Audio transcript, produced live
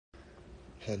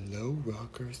Hello,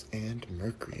 rockers and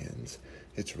Mercuryans.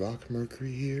 It's Rock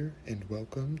Mercury here, and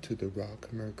welcome to the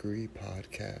Rock Mercury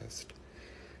podcast.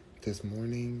 This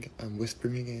morning, I'm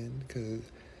whispering again because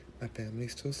my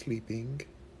family's still sleeping,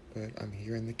 but I'm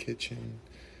here in the kitchen,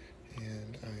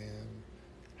 and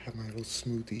have my little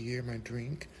smoothie here, my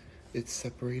drink. It's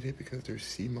separated because there's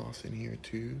sea moss in here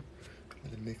too. I'm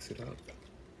gonna mix it up.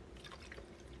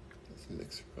 Let's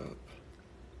mix it up.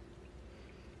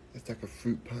 It's like a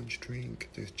fruit punch drink.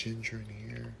 There's ginger in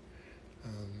here.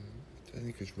 I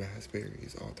think there's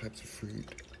raspberries, all types of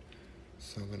fruit.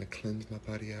 So I'm gonna cleanse my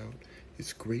body out.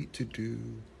 It's great to do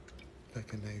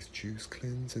like a nice juice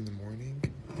cleanse in the morning.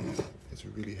 It's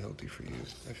really healthy for you,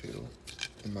 I feel,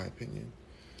 in my opinion.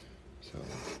 So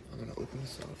I'm gonna open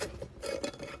this up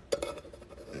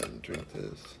and drink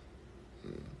this.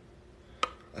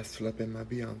 I slept in my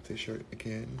Beyonce shirt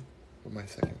again, with my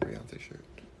second Beyonce shirt.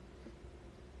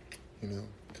 You know,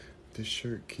 this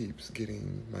shirt keeps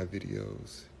getting my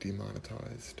videos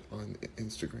demonetized on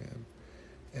Instagram.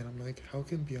 And I'm like, how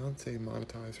can Beyonce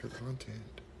monetize her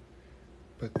content?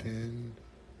 But then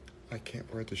I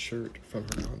can't wear the shirt from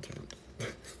her content.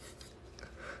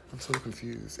 I'm so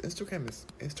confused. Instagram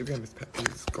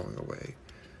is going away.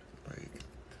 Like,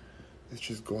 it's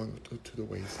just going to the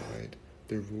wayside.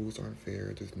 Their rules aren't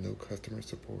fair. There's no customer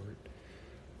support.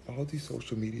 All these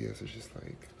social medias are just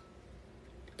like,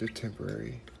 they're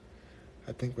temporary.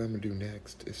 I think what I'm gonna do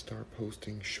next is start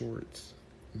posting shorts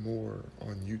more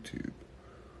on YouTube.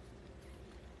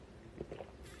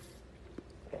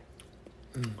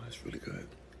 That's really good.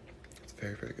 It's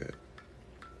very, very good.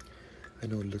 I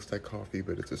know it looks like coffee,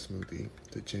 but it's a smoothie,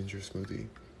 the ginger smoothie.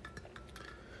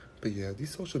 But yeah, these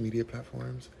social media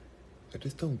platforms, I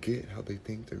just don't get how they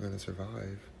think they're gonna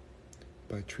survive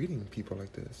by treating people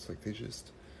like this. Like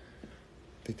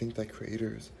they think that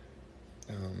creators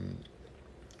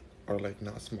are like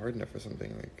not smart enough or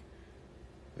something.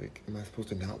 Like, am I supposed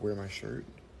to not wear my shirt?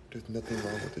 There's nothing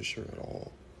wrong with this shirt at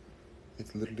all.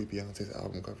 It's literally Beyonce's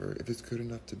album cover. If it's good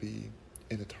enough to be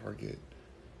in a Target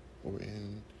or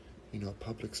in, a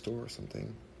public store or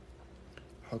something,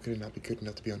 how could it not be good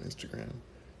enough to be on Instagram?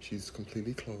 She's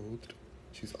completely clothed.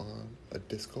 She's on a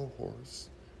disco horse,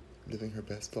 living her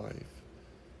best life.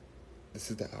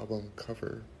 This is the album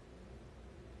cover.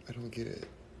 I don't get it.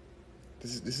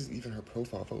 This is even her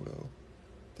profile photo.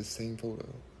 The same photo.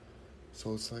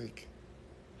 So it's like,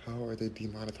 how are they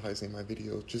demonetizing my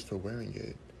videos just for wearing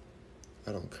it?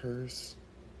 I don't curse.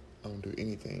 I don't do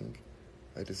anything.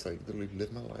 I just like literally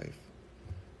live my life.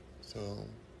 So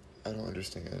I don't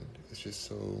understand. It's just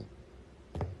so,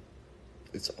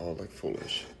 it's all like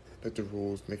foolish. Like the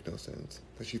rules make no sense.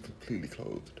 Like she's completely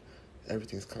clothed.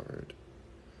 Everything's covered.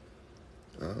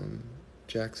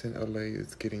 Jackson, LA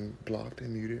is getting blocked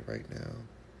and muted right now.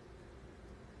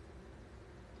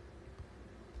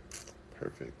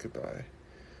 Perfect. Goodbye.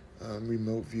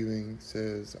 Remote viewing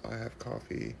says, I have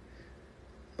coffee.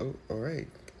 Oh, alright.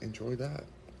 Enjoy that.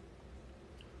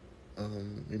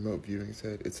 Remote viewing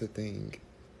said, it's a thing.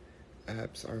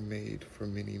 Apps are made for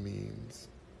mini memes.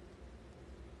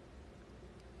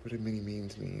 What do mini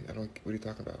memes mean? What are you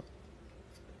talking about?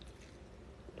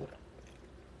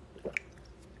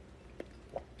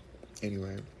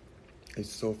 Anyway, it's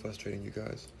so frustrating, you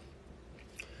guys.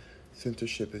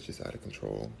 Censorship is just out of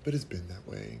control, but it's been that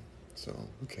way. So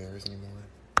who cares anymore?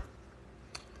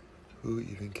 Who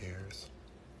even cares?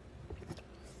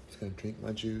 Just gonna drink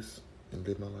my juice and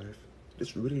live my life.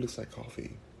 This really looks like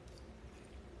coffee.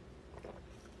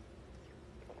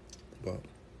 But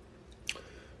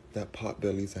that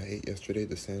Potbellies I ate yesterday,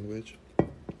 the sandwich,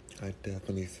 I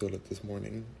definitely feel it this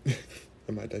morning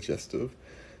in my digestive.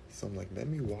 So I'm like, let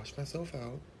me wash myself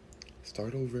out,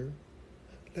 start over.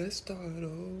 Let's start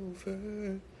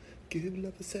over. Give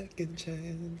love a second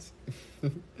chance.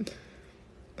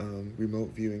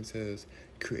 Remote viewing says,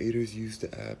 creators use the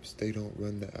apps, they don't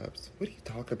run the apps. What are you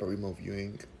talking about, remote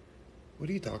viewing? What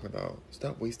are you talking about?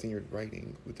 Stop wasting your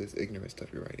writing with this ignorant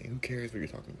stuff you're writing. Who cares what you're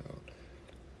talking about?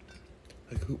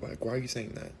 Why are you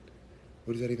saying that?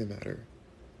 What does that even matter?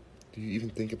 Do you even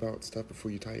think about stuff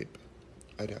before you type?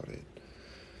 I doubt it.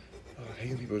 I hate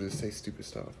when people just say stupid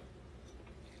stuff.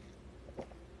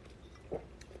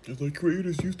 It's like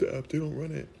creators use the app, they don't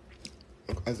run it.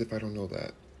 As if I don't know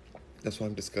that. That's why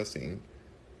I'm discussing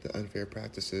the unfair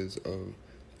practices of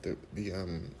the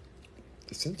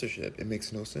censorship. It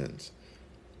makes no sense.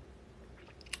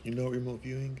 Remote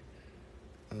viewing?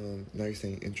 Now you're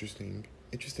saying interesting.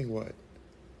 Interesting what?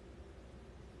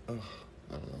 Ugh,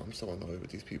 I don't know. I'm so annoyed with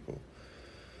these people.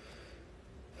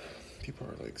 People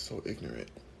are like so ignorant.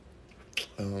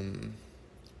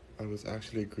 I was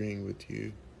actually agreeing with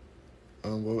you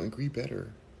Well, agree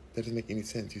better. That doesn't make any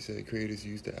sense. You said creators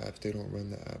use the apps, they don't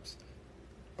run the apps.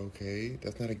 Okay,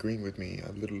 that's not agreeing with me.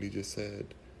 I literally just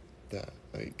said that.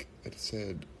 Like, I just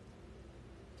said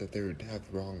that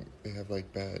they have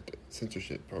like bad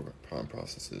censorship program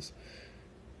processes.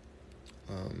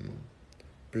 Um,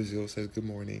 Brazil says good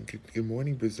morning. Good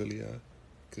morning, Brasilia.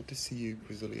 Good to see you,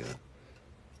 Brasilia.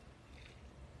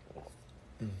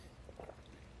 Mm,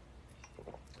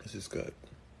 this is good.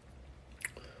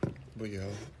 But yeah,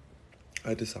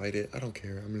 I decided I don't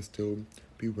care. I'm gonna still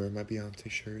be wearing my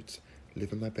Beyonce shirts,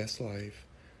 living my best life.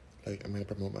 Like, I'm gonna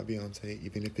promote my Beyonce,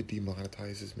 even if it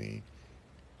demonetizes me.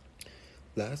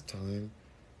 Last time,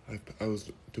 I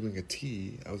was doing a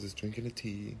tea. I was just drinking a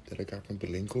tea that I got from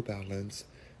Bilingual Balance,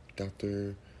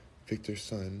 Dr. Victor's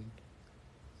son.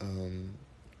 Um,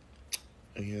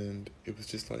 and it was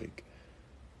just like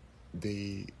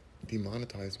they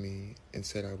demonetized me and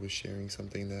said I was sharing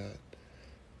something that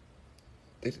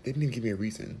they didn't even give me a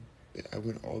reason. I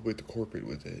went all the way to corporate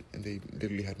with it, and they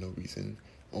literally had no reason,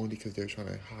 only because they're trying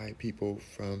to hide people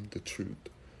from the truth.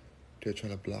 They're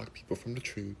trying to block people from the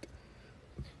truth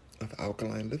of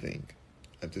alkaline living,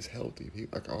 of just healthy.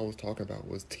 Like all I was talking about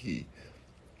was tea.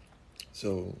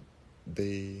 So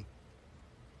they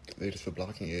just were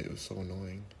blocking it. It was so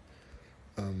annoying.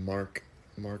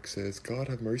 Mark says, God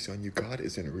have mercy on you. God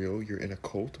isn't real. You're in a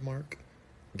cult, Mark.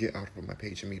 Get out of my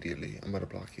page immediately. I'm gonna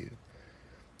block you.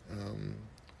 Um,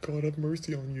 God have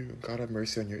mercy on you. God have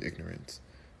mercy on your ignorance.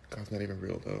 God's not even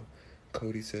real though.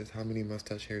 Cody says, how many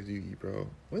mustache hairs do you eat, bro?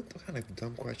 What kind of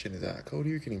dumb question is that? Cody,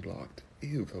 you're getting blocked.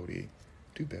 Ew, Cody.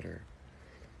 Do better.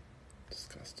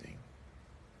 Disgusting.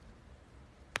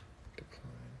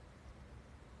 Decline.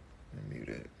 And mute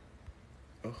it.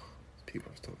 Ugh,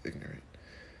 people are so ignorant.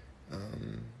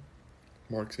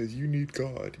 Mark says, you need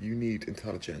God. You need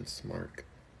intelligence, Mark.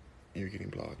 You're getting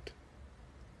blocked.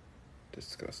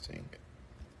 Disgusting.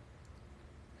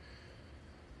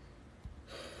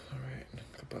 Alright,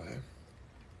 goodbye.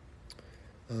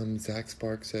 Zach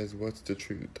Spark says, what's the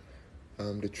truth?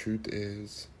 The truth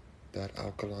is that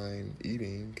alkaline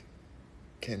eating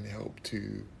can help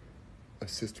to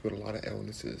assist with a lot of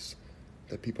illnesses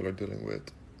that people are dealing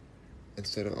with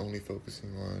instead of only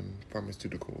focusing on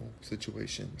pharmaceutical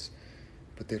situations.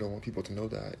 But they don't want people to know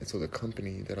that. And so the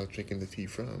company that I was drinking the tea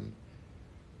from,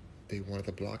 they wanted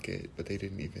to block it, but they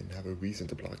didn't even have a reason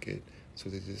to block it. So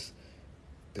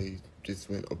they just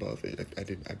went above it.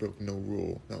 I broke no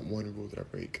rule, not one rule did I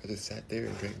break. I just sat there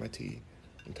and drank my tea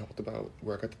and talked about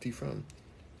where I got the tea from.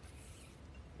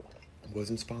 It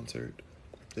wasn't sponsored.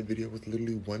 The video was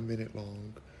literally 1 minute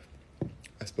long.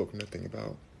 I spoke nothing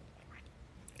about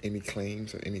any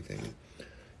claims or anything.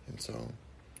 And so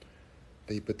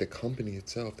but the company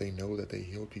itself, they know that they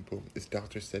heal people. It's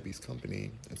Dr. Sebi's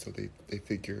company. And so they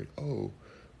figured, oh,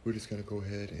 we're just going to go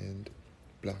ahead and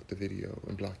block the video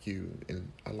and block you.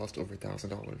 And I lost over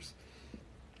 $1,000.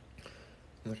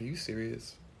 I'm like, are you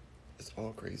serious? It's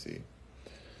all crazy.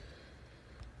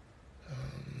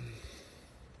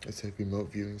 It said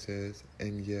remote viewing says,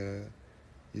 and yeah,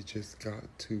 you just got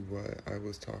to what I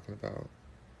was talking about.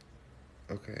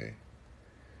 Okay.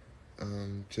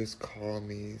 Just call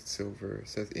me Silver.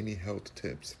 Says any health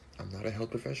tips. I'm not a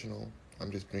health professional.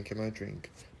 I'm just drinking my drink.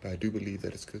 But I do believe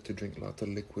that it's good to drink lots of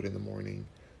liquid in the morning.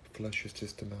 Flush your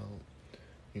system out.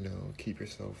 You know, keep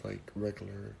yourself like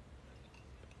regular.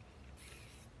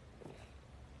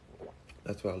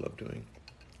 That's what I love doing.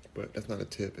 But that's not a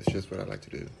tip. It's just what I like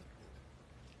to do.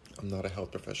 I'm not a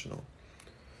health professional.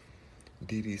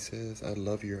 Dee Dee says, I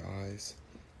love your eyes.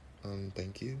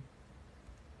 Thank you.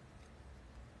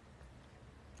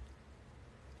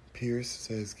 Pierce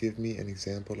says, give me an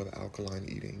example of alkaline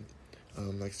eating.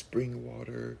 Like spring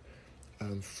water,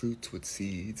 fruits with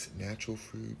seeds, natural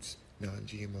fruits,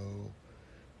 non-GMO,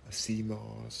 sea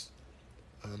moss,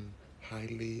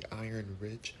 highly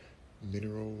iron-rich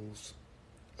minerals,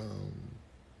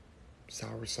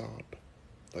 soursop,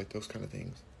 like those kind of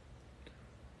things.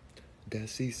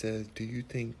 Desi says, do you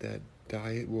think that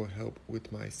diet will help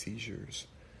with my seizures?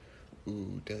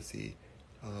 Ooh, Desi,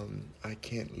 I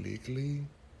can't legally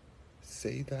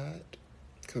say that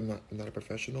because I'm not a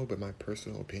professional, but my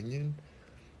personal opinion,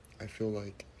 I feel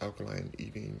like alkaline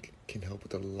eating can help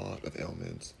with a lot of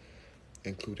ailments,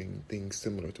 including things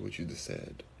similar to what you just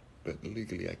said. But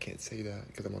legally, I can't say that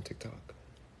because I'm on TikTok.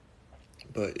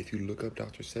 But if you look up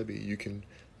Dr. Sebi, you can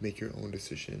make your own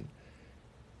decision.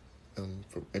 And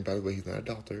by the way, he's not a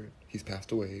doctor. He's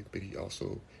passed away, but he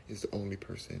also is the only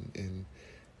person in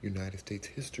United States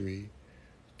history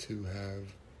to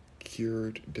have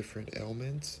cured different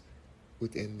ailments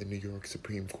within the New York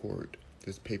Supreme Court.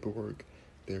 There's paperwork.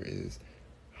 There is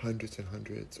hundreds and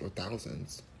hundreds or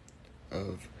thousands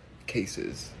of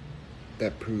cases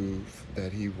that prove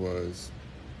that he was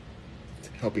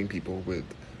helping people with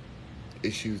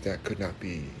issues that could not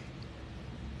be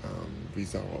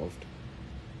resolved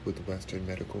with Western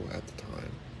medical at the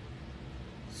time.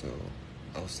 So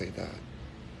I'll say that.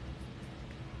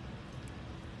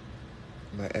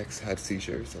 My ex had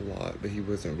seizures a lot, but he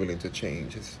wasn't willing to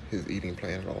change his eating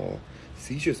plan at all.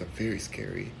 Seizures are very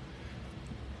scary,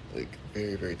 like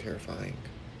very, very terrifying.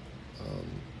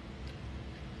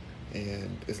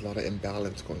 And there's a lot of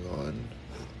imbalance going on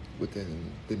within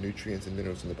the nutrients and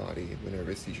minerals in the body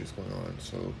whenever a seizure's going on.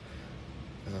 So,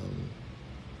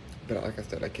 but like I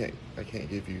said, I can't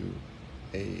give you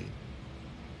a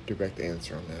direct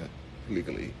answer on that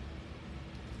legally.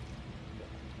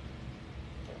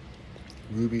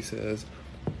 Ruby says,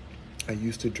 I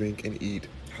used to drink and eat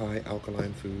high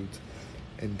alkaline foods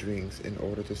and drinks in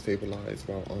order to stabilize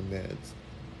while on meds.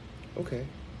 Okay.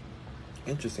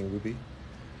 Interesting, Ruby.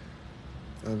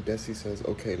 Desi says,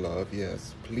 okay, love,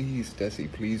 yes. Please,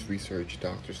 Desi, please research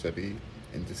Dr. Sebi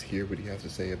and just hear what he has to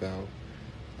say about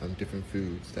different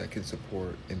foods that can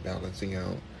support and balancing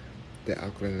out the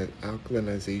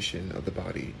alkalinization of the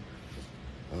body.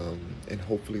 And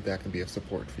hopefully that can be of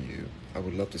support for you. I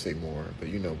would love to say more, but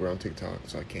you know, we're on TikTok,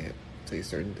 so I can't say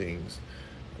certain things.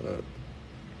 But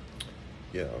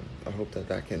yeah, I hope that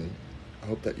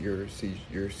your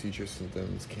seizure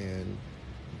symptoms can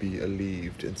be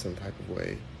alleviated in some type of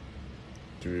way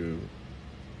through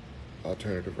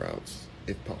alternative routes,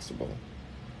 if possible.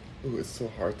 Ooh, it's so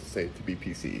hard to say to be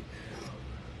PC.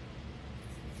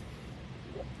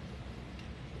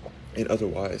 And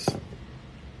otherwise,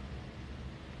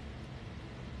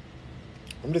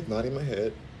 I'm just nodding my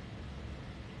head.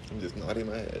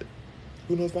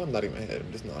 Who knows why I'm nodding my head?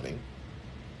 I'm just nodding.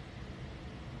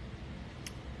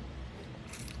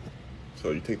 So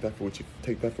you take that for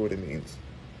what it means.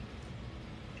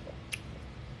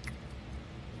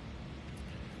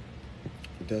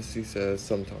 Desi says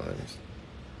sometimes.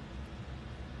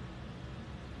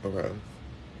 Okay.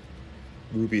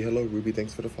 Ruby, hello Ruby,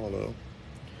 thanks for the follow.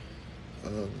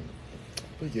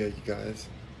 But yeah, you guys.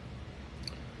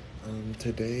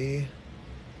 Today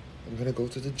I'm gonna go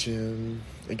to the gym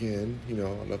again. You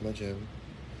know, I love my gym.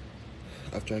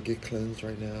 After I get cleansed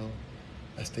right now,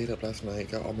 I stayed up last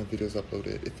night, got all my videos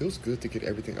uploaded. It feels good to get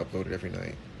everything uploaded every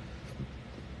night.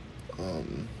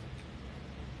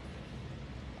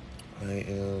 I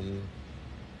am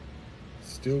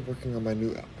still working on my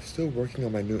new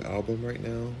album right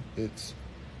now.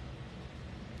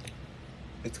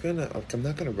 I'm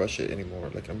not gonna rush it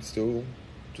anymore. Like, I'm still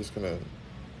just gonna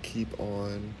keep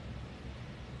on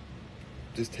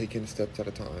just taking steps at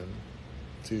a time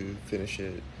to finish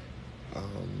it.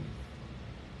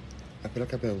 I feel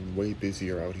like I've been way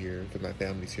busier out here because my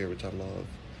family's here, which I love.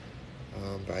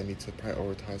 But I need to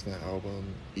prioritize my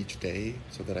album each day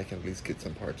so that I can at least get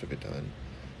some parts of it done,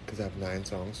 because I have 9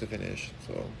 songs to finish.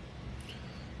 So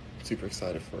I'm super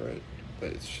excited for it,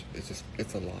 but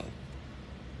it's a lot.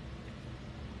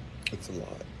 It's a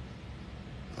lot.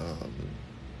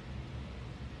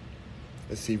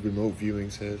 Let's see. Remote viewing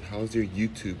says, "How's your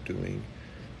YouTube doing?"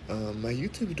 My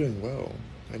YouTube's doing well.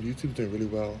 My YouTube's doing really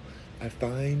well. I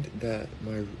find that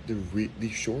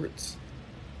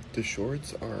the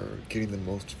shorts are getting the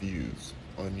most views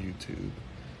on YouTube.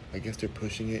 I guess they're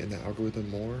pushing it in the algorithm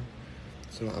more.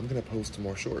 So I'm gonna post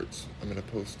more shorts. I'm gonna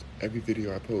post every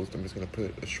video I post. I'm just gonna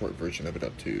put a short version of it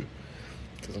up too,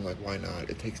 because I'm like, why not?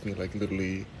 It takes me like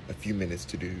literally a few minutes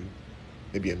to do,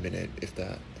 maybe a minute if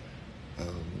that.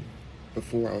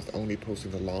 Before I was only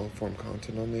posting the long form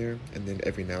content on there, and then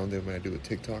every now and then when I do a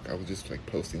TikTok, I was just like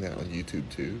posting that on YouTube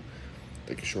too,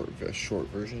 like a short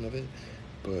version of it.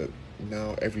 But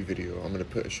now every video I'm gonna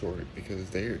put a short, because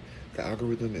the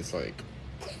algorithm is like,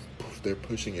 they're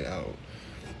pushing it out.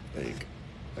 Like,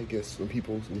 I guess when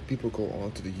people go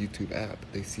onto the YouTube app,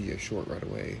 they see a short right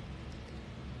away.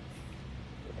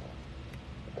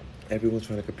 Everyone's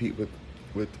trying to compete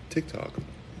with TikTok,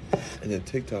 and then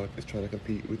TikTok is trying to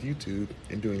compete with YouTube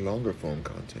and doing longer form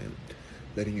content,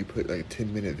 letting you put like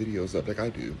 10-minute videos up like I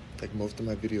do. Like, most of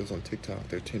my videos on TikTok,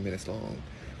 they're 10 minutes long,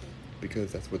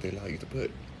 because that's what they allow you to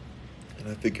put. And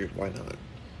I figured, why not?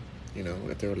 You know,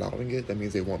 if they're allowing it, that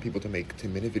means they want people to make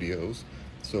 10-minute videos,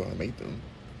 so I made them.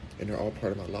 And they're all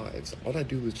part of my lives. All I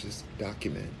do is just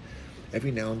document.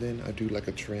 Every now and then I do like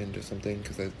a trend or something,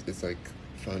 because it's like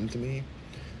fun to me.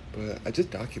 But I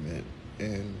just document,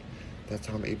 and that's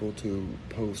how I'm able to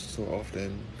post so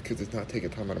often, because it's not taking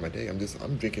time out of my day. I'm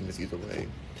drinking this either way.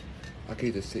 I could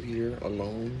either sit here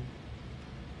alone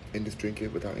and just drink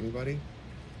it without anybody,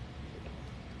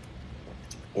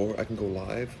 Or I can go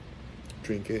live,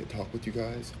 drink it, talk with you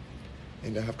guys,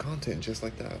 and I have content just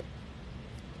like that.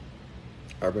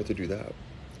 I'd rather do that.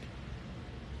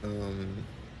 Um,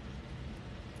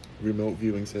 Remote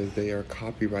viewing says they are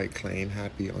copyright claim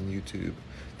happy on YouTube.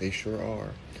 They sure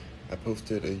are. I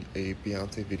posted a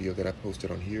Beyonce video that I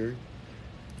posted on here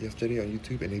yesterday on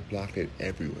YouTube, and they blocked it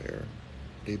everywhere.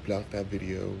 They blocked that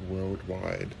video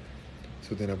worldwide.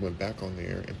 So then I went back on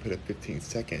there and put a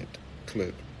 15-second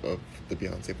clip of the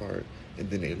Beyonce part,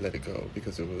 and then they let it go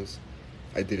because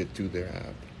I did it through their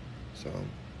app. So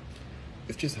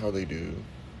it's just how they do.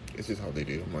 It's just how they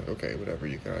do. I'm like, okay, whatever,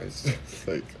 you guys.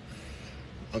 Like,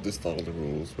 I'll just follow the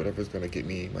rules. Whatever's gonna get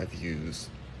me my views.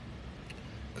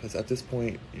 Because at this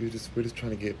point, we're just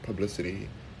trying to get publicity.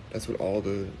 That's what all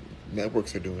the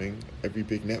networks are doing. Every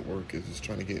big network is just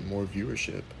trying to get more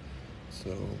viewership.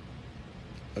 So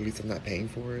at least I'm not paying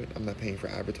for it. I'm not paying for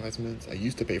advertisements. I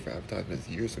used to pay for advertisements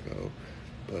years ago,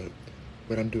 but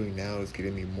what I'm doing now is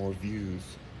getting me more views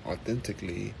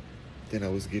authentically than I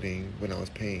was getting when I was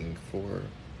paying for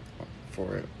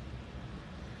it.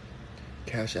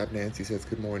 Cash App Nancy says,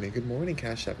 good morning. Good morning,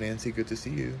 Cash App Nancy. Good to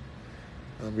see you.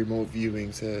 Remote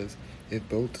Viewing says, if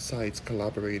both sites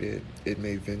collaborated, it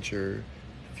may venture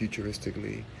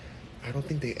futuristically. I don't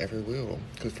think they ever will.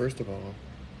 Because first of all,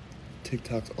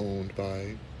 TikTok's owned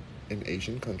by an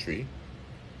Asian country,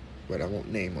 but I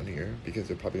won't name on here because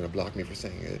they're probably going to block me for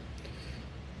saying it.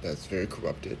 That's very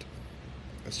corrupted.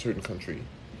 A certain country.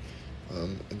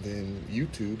 And then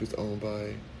YouTube is owned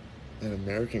by an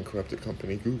American corrupted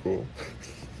company, Google,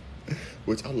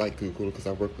 which I like Google because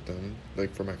I work with them,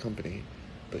 like for my company.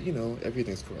 But you know,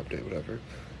 everything's corrupted, whatever.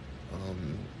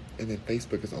 And then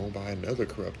Facebook is owned by another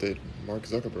corrupted, Mark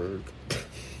Zuckerberg.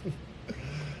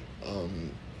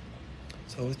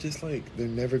 So it's just like they're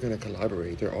never gonna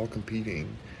collaborate. They're all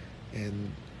competing,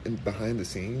 and behind the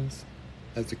scenes,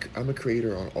 I'm a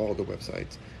creator on all the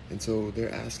websites, and so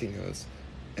they're asking us,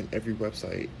 and every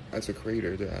website as a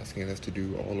creator, they're asking us to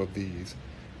do all of these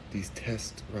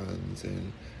test runs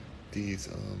and these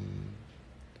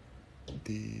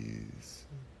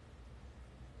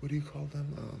what do you call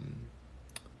them?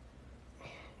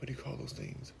 What do you call those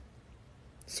things?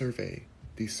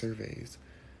 These surveys.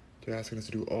 They're asking us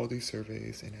to do all these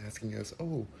surveys and asking us,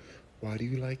 oh, why do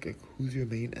you like who's your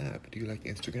main app? Do you like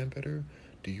Instagram better?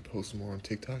 Do you post more on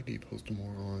TikTok? Do you post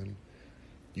more on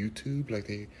YouTube?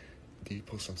 Do you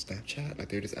post on Snapchat? Like,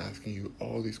 they're just asking you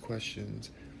all these questions,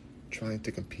 trying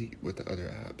to compete with the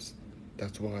other apps.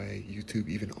 That's why YouTube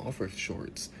even offers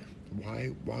shorts.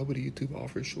 Why would YouTube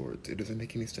offer shorts? It doesn't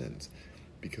make any sense.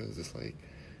 Because it's like,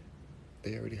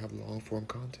 they already have long form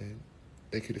content.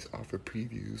 They could just offer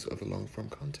previews of the long form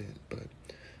content, but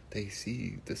they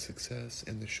see the success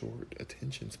and the short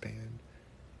attention span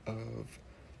of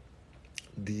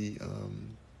the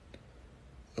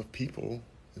of people,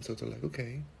 and so they're like,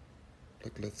 okay,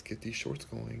 like, let's get these shorts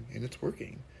going, and it's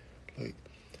working. Like,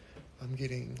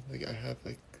 I have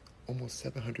like almost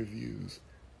 700 views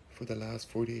for the last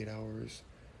 48 hours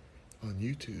on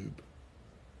YouTube,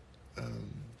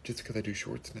 just because I do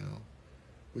shorts now,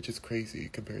 which is crazy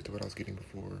compared to what I was getting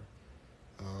before.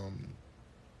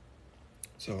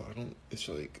 So it's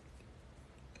like,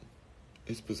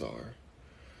 it's bizarre.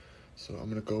 So I'm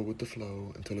gonna go with the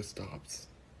flow until it stops.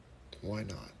 Why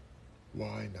not?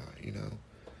 Why not, you know?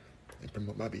 And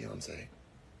promote my Beyonce.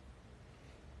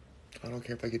 I don't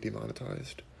care if I get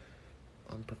demonetized.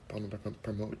 I'm gonna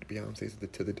promote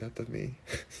Beyonce to the death of me.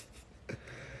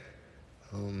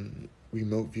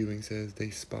 Remote Viewing says they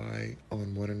spy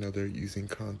on one another using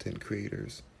content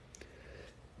creators.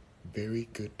 Very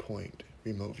good point,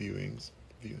 Remote Viewings.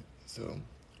 So,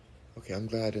 okay, I'm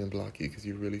glad I didn't block you because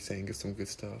you're really saying some good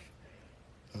stuff.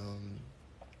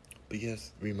 But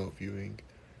yes, Remote Viewing,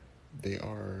 they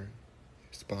are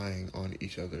spying on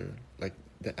each other. Like,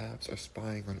 the apps are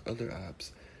spying on other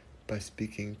apps by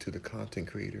speaking to the content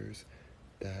creators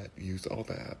that use all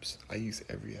the apps. I use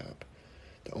every app.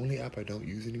 The only app I don't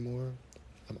use anymore,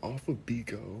 I'm off of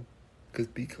Bigo, because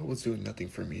Bigo was doing nothing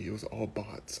for me. It was all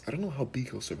bots. I don't know how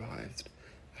Bigo survived.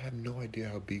 I have no idea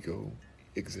how Bigo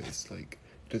exists. Like,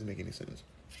 it doesn't make any sense.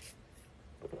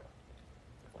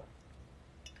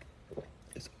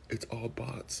 It's all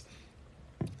bots.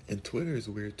 And Twitter is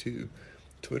weird too.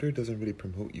 Twitter doesn't really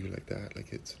promote you like that.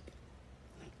 Like,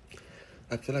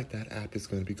 I feel like that app is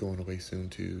going to be going away soon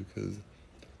too, because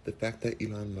the fact that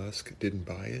Elon Musk didn't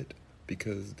buy it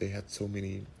because they had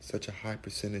such a high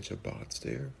percentage of bots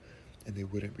there, and they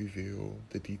wouldn't reveal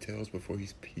the details before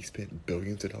he spent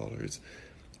billions of dollars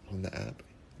on the app.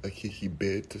 Like, he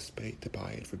bid to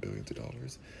buy it for billions of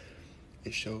dollars.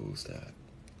 It shows that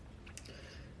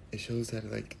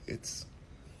like, it's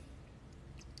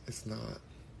it's not,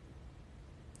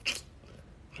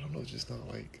 I don't know, it's just not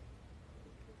like,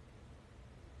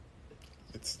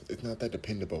 it's not that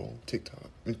dependable. TikTok,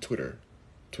 I mean Twitter,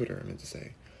 I meant to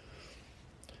say.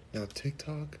 Now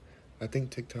TikTok, I think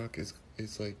TikTok is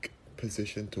like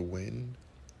positioned to win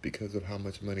because of how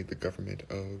much money the government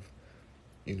of,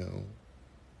 you know,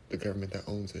 the government that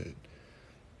owns it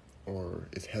or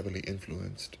is heavily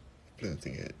influencing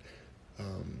it,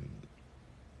 um,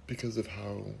 because of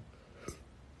how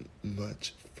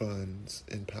much funds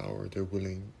and power they're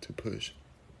willing to push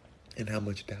and how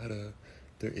much data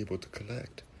they're able to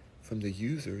collect from the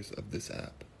users of this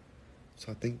app.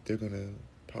 So I think they're gonna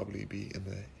probably be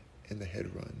in the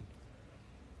head run.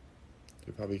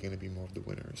 They're probably gonna be more of the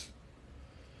winners.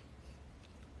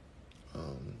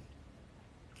 Um,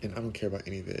 and I don't care about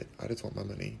any of it. I just want my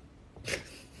money.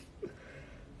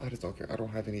 I just don't care. I don't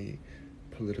have any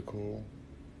political.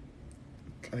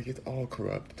 Like, it's all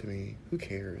corrupt to me. Who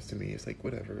cares to me? It's like,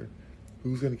 whatever.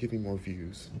 Who's gonna give me more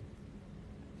views?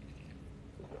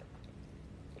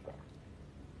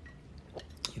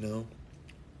 You know?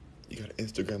 You got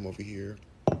Instagram over here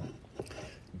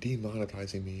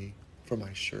demonetizing me for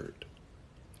my shirt.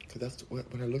 Because that's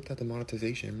what, when I looked at the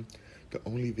monetization, the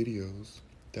only videos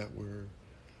that were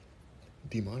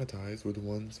demonetized were the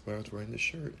ones where I was wearing the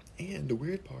shirt. And the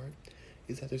weird part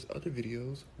is that there's other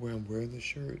videos where I'm wearing the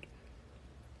shirt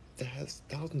that has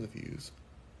thousands of views,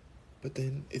 but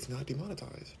then it's not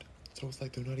demonetized. So it's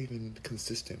like they're not even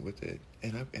consistent with it.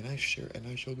 And I show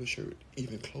the shirt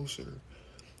even closer.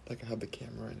 Like, I have the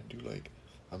camera and I do, like,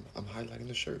 I'm highlighting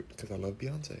the shirt because I love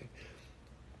Beyonce.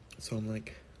 So I'm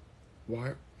like,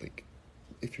 why, like,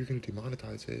 if you're gonna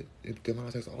demonetize it,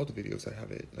 demonetize all the videos that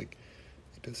have it. Like,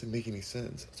 it doesn't make any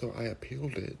sense. So I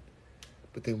appealed it.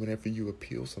 But then whenever you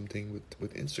appeal something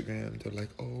with Instagram, they're like,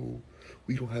 oh,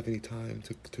 we don't have any time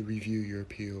to review your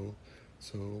appeal,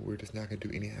 so we're just not gonna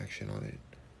do any action on it.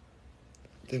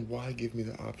 Then why give me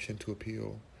the option to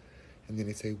appeal? And then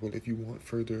they say, well, if you want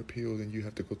further appeal, then you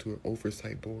have to go to an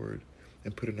oversight board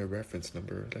and put in a reference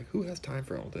number. Like, who has time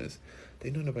for all this? They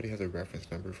know nobody has a reference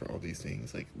number for all these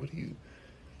things. Like, what do you...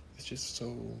 It's just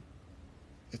so...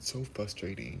 It's so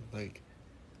frustrating. Like,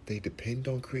 they depend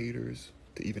on creators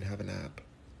to even have an app,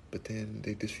 but then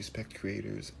they disrespect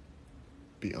creators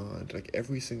beyond. Like,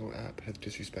 every single app has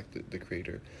disrespected the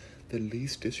creator. The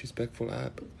least disrespectful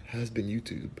app has been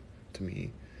YouTube to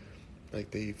me.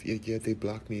 Like, they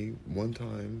blocked me one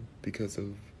time because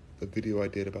of the video I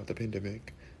did about the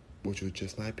pandemic, which was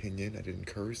just my opinion. I didn't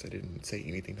curse. I didn't say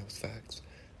anything that was facts.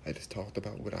 I just talked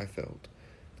about what I felt,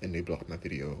 and they blocked my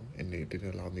video, and they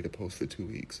didn't allow me to post for 2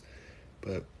 weeks.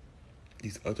 But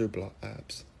these other block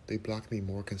apps, they block me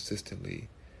more consistently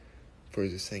for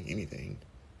just saying anything,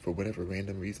 for whatever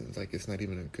random reasons. Like, it's not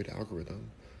even a good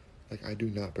algorithm. Like, I do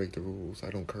not break the rules.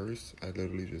 I don't curse. I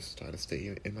literally just try to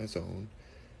stay in my zone.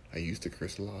 I used to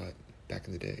curse a lot back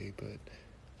in the day, but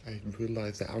I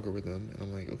realized the algorithm, and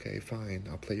I'm like, okay, fine,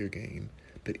 I'll play your game.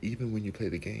 But even when you play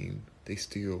the game, they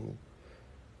still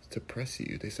suppress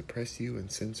you. They suppress you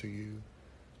and censor you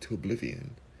to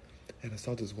oblivion. And I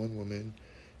saw this one woman,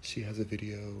 she has a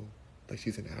video, like,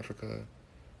 she's in Africa,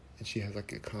 and she has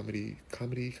like a comedy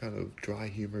kind of dry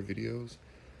humor videos.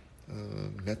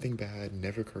 Nothing bad,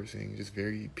 never cursing, just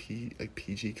very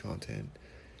PG content.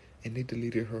 And they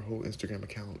deleted her whole Instagram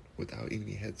account without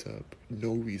any heads up.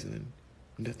 No reason.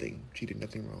 Nothing. She did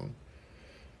nothing wrong.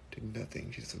 Did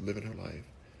nothing. She's just living her life.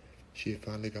 She had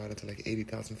finally got into like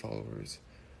 80,000 followers,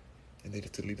 and they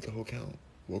just deleted the whole account.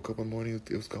 Woke up one morning,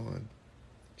 it was gone.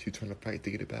 She was trying to fight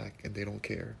to get it back, and they don't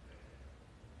care.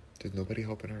 There's nobody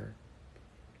helping her.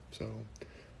 So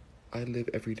I live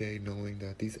every day knowing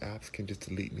that these apps can just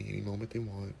delete me any moment they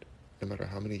want, no matter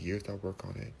how many years I work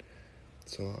on it.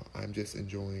 So I'm just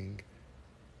enjoying,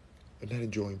 not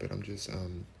enjoying, but I'm just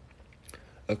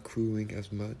accruing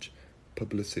as much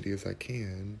publicity as I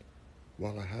can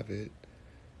while I have it,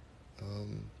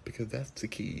 because that's the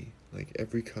key. Like,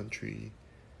 every country,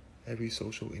 every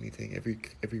social anything,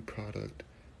 every product,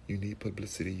 you need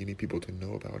publicity. You need people to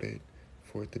know about it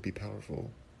for it to be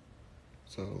powerful.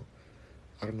 So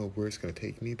I don't know where it's gonna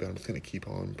take me, but I'm just gonna keep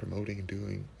on promoting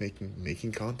and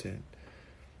making content.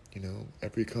 You know,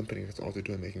 every company, that's all they're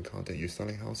doing, making content. You're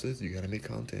selling houses, you gotta make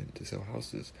content to sell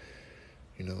houses.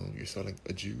 You know, you're selling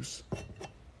a juice,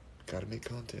 gotta make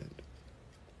content.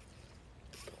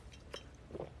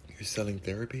 You're selling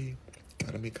therapy,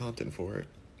 gotta make content for it.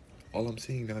 All I'm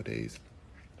seeing nowadays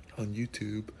on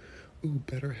YouTube,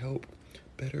 BetterHelp,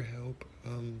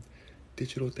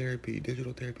 digital therapy,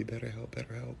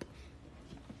 BetterHelp.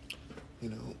 You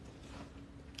know,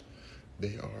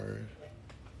 they are,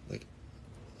 like,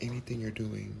 anything you're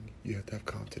doing, you have to have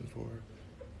content for.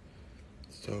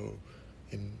 So,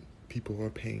 and people are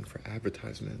paying for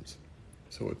advertisements.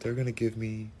 So if they're gonna give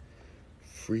me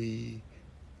free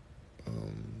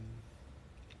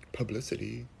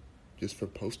publicity just for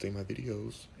posting my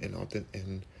videos and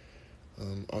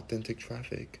authentic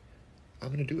traffic, I'm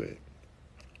gonna do it.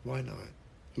 Why not?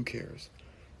 Who cares?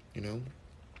 You know?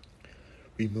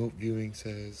 Remote viewing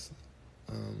says,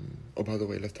 oh, by the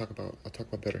way, I'll talk about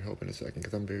BetterHelp in a second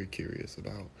because I'm very curious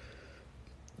about,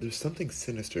 there's something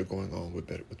sinister going on with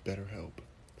BetterHelp.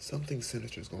 Something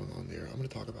sinister is going on there. I'm going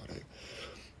to talk about it.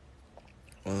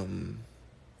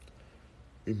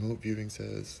 Remote viewing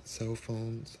says, cell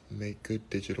phones make good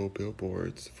digital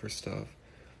billboards for stuff.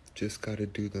 Just gotta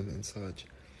do them and such.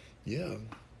 Yeah.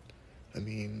 I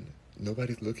mean,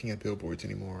 nobody's looking at billboards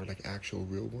anymore, like actual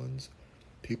real ones.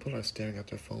 People are staring at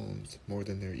their phones more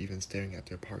than they're even staring at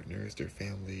their partners, their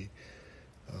family,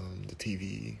 the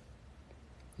TV,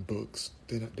 books.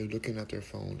 They're looking at their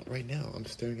phone. Right now, I'm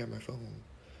staring at my phone.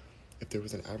 If there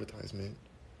was an advertisement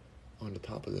on the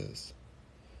top of this,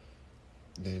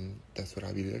 then that's what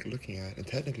I'd be looking at. And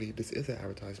technically, this is an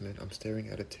advertisement. I'm staring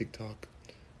at a TikTok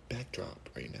backdrop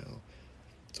right now.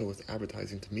 So it's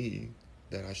advertising to me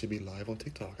that I should be live on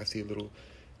TikTok. I see a little,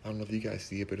 I don't know if you guys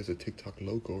see it, but there's a TikTok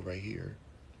logo right here.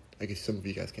 I guess some of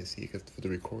you guys can see it because for the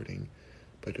recording,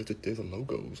 but there's a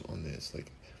logos on this.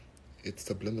 Like, it's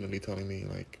subliminally telling me,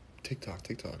 like, TikTok.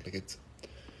 Like,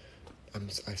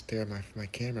 I stare at my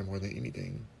camera more than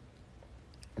anything,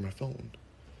 or my phone.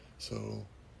 So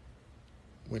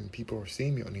when people are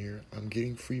seeing me on here, I'm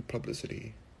getting free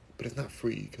publicity, but it's not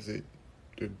free because they're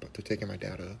taking my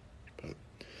data. But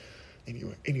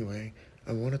anyway,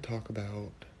 I want to talk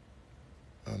about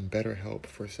BetterHelp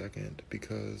for a second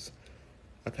because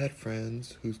I've had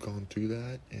friends who's gone through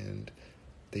that, and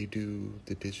they do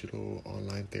the digital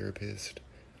online therapist,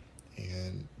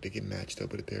 and they get matched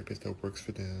up with a therapist that works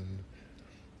for them.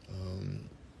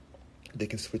 They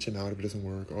can switch them out if it doesn't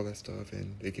work, all that stuff,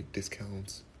 and they get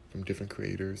discounts from different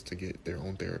creators to get their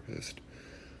own therapist.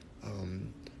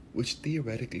 Which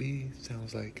theoretically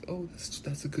sounds like, oh,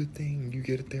 that's a good thing. You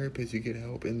get a therapist, you get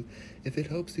help, and if it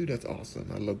helps you, that's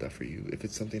awesome. I love that for you. If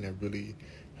it's something that really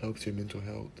helps your mental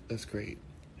health, that's great.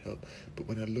 But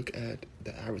when I look at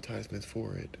the advertisements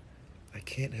for it, I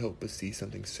can't help but see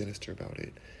something sinister about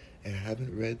it. And I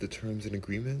haven't read the terms and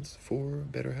agreements for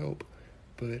BetterHelp,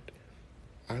 but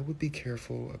I would be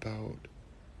careful about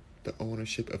the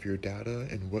ownership of your data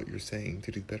and what you're saying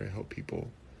to these BetterHelp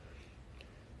people,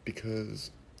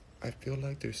 because I feel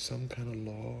like there's some kind of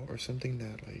law or something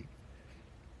that, like,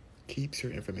 keeps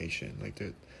your information, like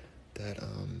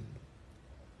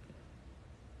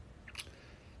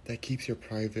that keeps your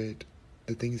private,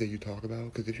 the things that you talk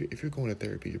about. Because if you're going to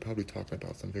therapy, you're probably talking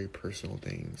about some very personal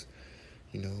things,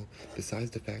 you know,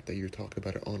 besides the fact that you're talking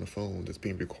about it on a phone that's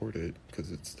being recorded, because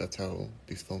that's how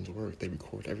these phones work. They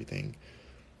record everything.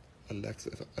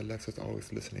 Alexa's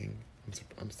always listening.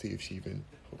 I'm see if she even,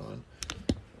 hold on.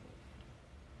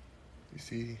 You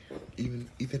see, even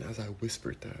as I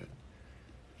whispered that,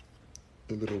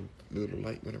 the little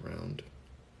light went around,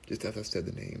 just as I said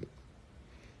the name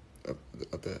of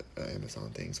the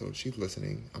Amazon thing. So she's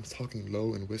listening. I'm talking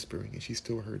low and whispering, and she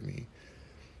still heard me.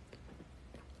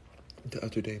 The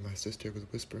other day, my sister was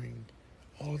whispering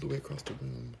all the way across the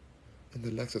room, and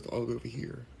the Lexus all the way over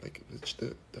here. Like,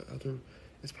 the other,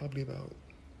 it's probably about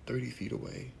 30 feet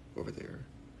away over there.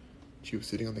 She was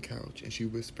sitting on the couch, and she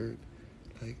whispered,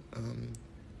 like,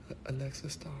 Alexa,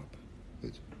 stop.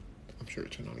 Which I'm sure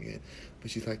it turned on again.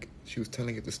 But she was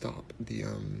telling it to stop.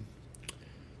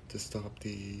 To stop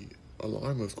the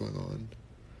alarm was going on.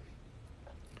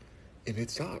 And it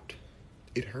stopped.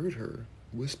 It heard her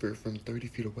whisper from 30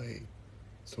 feet away.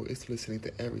 So it's listening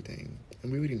to everything.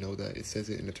 And we already know that. It says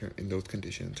it in those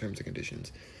conditions, terms and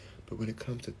conditions. But when it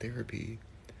comes to therapy,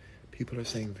 people are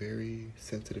saying very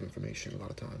sensitive information a lot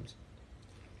of times,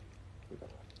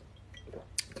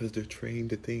 because they're trained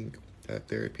to think that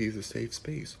therapy is a safe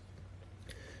space.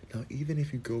 Now, even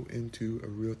if you go into a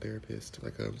real therapist,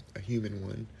 like a human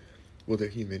one, well, they're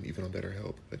human even on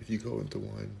BetterHelp, but if you go into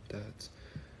one that's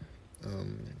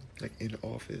like in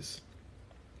office,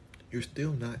 you're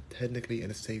still not technically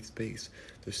in a safe space.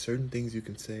 There's certain things you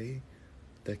can say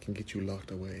that can get you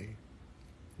locked away,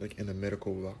 like in a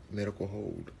medical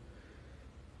hold.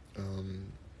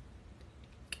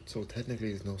 So technically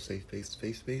there's no safe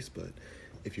space, but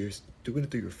if you're doing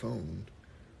it through your phone,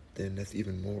 then that's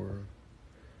even more,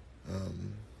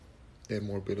 they have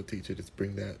more ability to just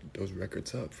bring those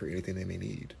records up for anything they may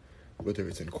need, whether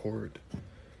it's in court,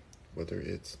 whether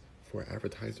it's for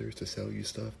advertisers to sell you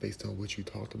stuff based on what you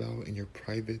talked about in your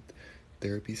private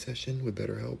therapy session with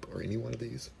BetterHelp or any one of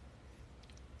these,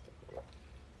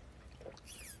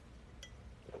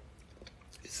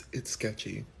 it's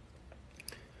sketchy.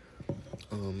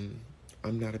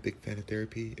 I'm not a big fan of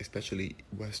therapy, especially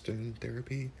Western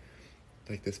therapy,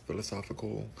 like this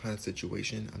philosophical kind of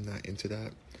situation. I'm not into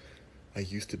that. I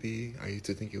used to be. I used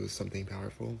to think it was something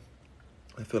powerful.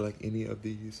 I feel like any of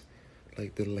these,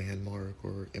 like the Landmark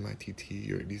or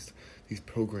MITT or these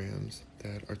programs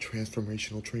that are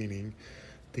transformational training,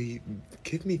 they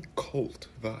give me cult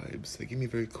vibes. They give me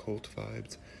very cult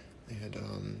vibes,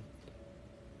 and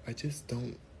I just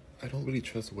don't. I don't really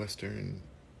trust Western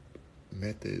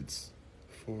methods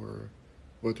for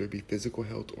whether it be physical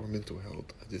health or mental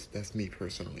health. That's me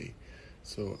personally.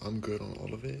 So I'm good on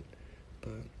all of it,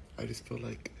 but I just feel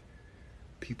like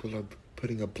people are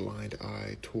putting a blind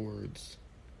eye towards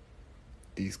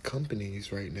these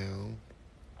companies right now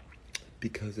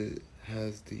because it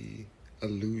has the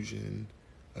illusion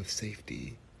of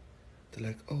safety. They're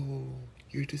like, oh,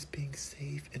 you're just being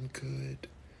safe and good.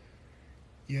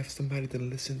 You have somebody to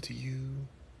listen to you.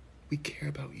 We care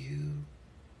about you.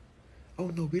 Oh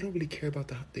no, we don't really care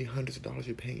about the hundreds of dollars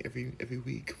you're paying every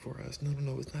week for us.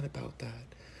 No, it's not about that.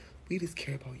 We just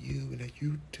care about you and that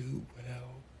you do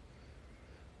well.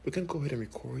 We're gonna go ahead and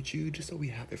record you just so we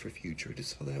have it for future,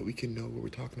 just so that we can know what we're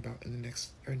talking about in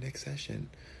our next session.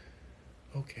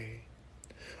 Okay.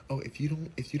 Oh, if you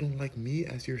don't like me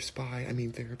as your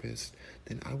therapist,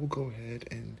 then I will go ahead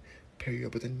and pair you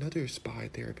up with another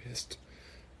therapist.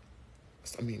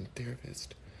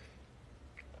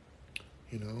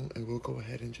 And we'll go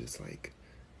ahead and just like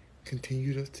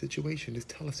continue the situation. Just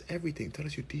tell us everything. Tell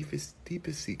us your deepest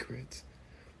secrets.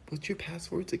 What's your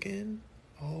passwords again?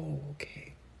 Oh,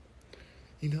 okay.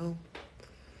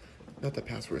 Not that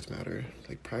passwords matter.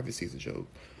 Like, privacy is a joke.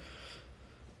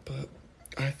 But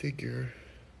I figure,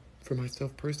 for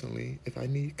myself personally, if I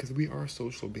need, because we are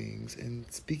social beings, and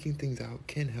speaking things out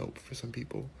can help for some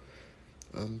people.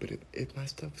 But if my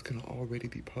stuff is gonna already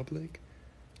be public,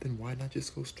 then why not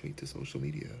just go straight to social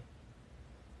media?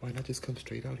 Why not just come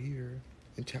straight out here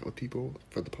and chat with people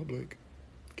for the public?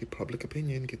 Get public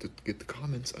opinion, get the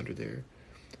comments under there.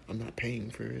 I'm not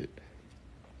paying for it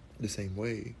the same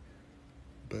way,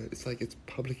 but it's like it's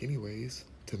public anyways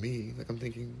to me. Like, I'm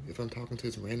thinking, if I'm talking to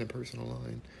this random person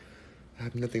online, I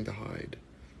have nothing to hide.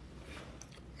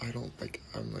 I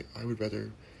would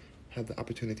rather have the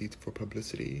opportunity for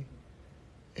publicity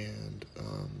and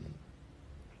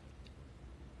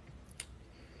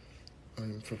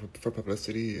for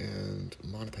publicity and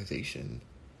monetization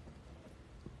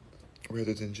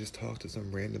rather than just talk to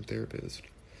some random therapist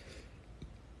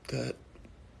that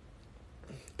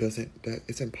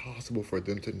it's impossible for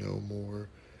them to know more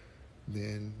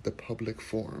than the public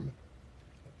form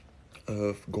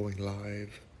of going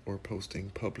live or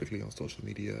posting publicly on social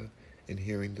media and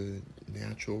hearing the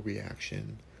natural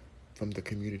reaction from the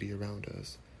community around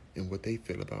us and what they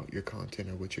feel about your content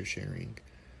or what you're sharing.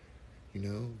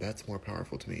 That's more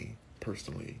powerful to me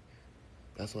personally.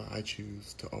 That's why I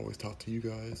choose to always talk to you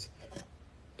guys,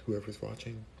 to whoever's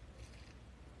watching.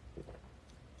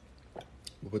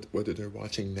 Whether they're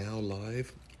watching now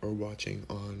live or watching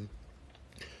on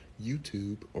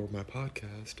YouTube or my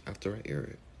podcast after I air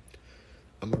it.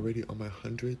 I'm already on my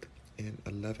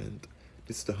 111th.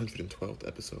 This is the 112th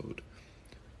episode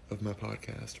of my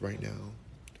podcast right now.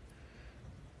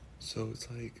 So it's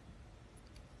like,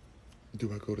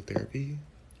 do I go to therapy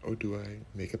or do I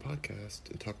make a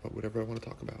podcast and talk about whatever I want to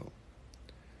talk about?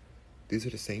 These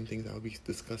are the same things I'll be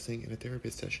discussing in a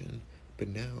therapist session, but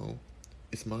now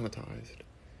it's monetized.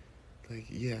 Like,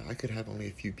 yeah, I could have only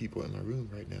a few people in my room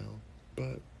right now,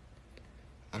 but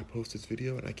I post this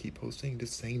video and I keep posting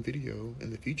this same video in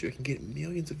the future. It can get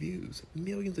millions of views,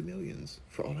 millions and millions,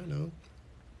 for all I know.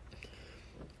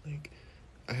 Like,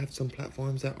 I have some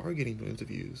platforms that are getting millions of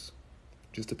views.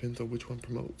 Just depends on which one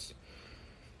promotes.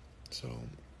 So,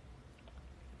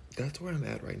 that's where I'm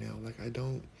at right now. Like,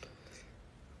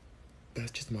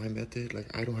 that's just my method.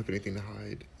 Like, I don't have anything to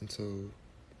hide. And so,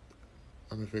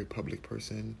 I'm a very public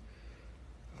person.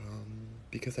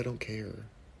 Because I don't care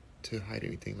to hide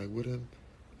anything. Like,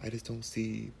 I just don't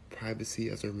see privacy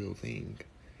as a real thing.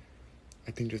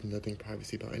 I think there's nothing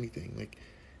privacy about anything. Like,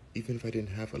 even if I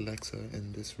didn't have Alexa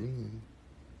in this room,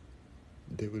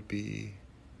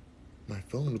 my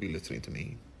phone would be listening to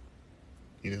me.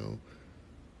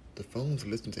 The phones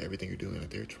listen to everything you're doing. Like,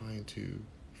 they're trying to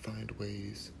find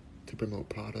ways to promote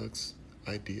products,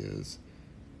 ideas,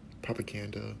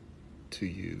 propaganda to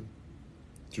you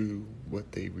through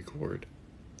what they record,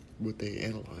 what they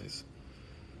analyze.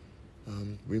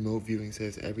 Remote viewing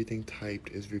says everything typed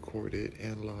is recorded,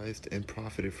 analyzed, and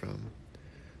profited from.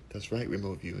 That's right,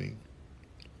 remote viewing.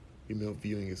 Remote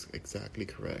viewing is exactly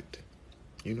correct.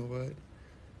 You know what?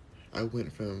 I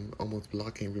went from almost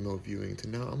blocking remote viewing to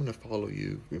now I'm going to follow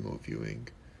you, remote viewing.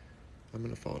 I'm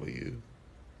going to follow you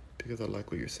because I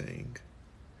like what you're saying.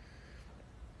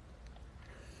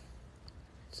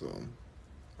 So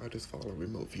I just follow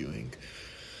remote viewing.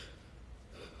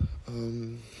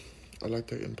 I like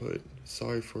their input.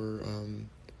 Sorry for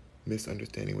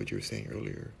misunderstanding what you were saying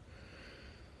earlier.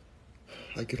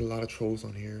 I get a lot of trolls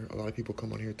on here. A lot of people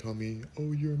come on here and tell me,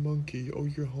 oh, you're a monkey. Oh,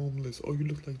 you're homeless. Oh, you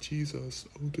look like Jesus.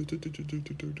 Oh,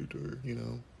 you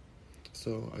know?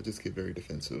 So I just get very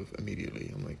defensive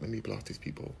immediately. I'm like, let me block these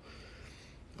people.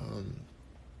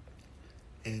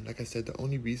 And like I said, the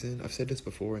only reason, I've said this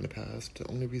before in the past, the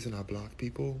only reason I block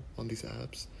people on these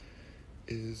apps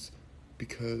is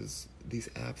because these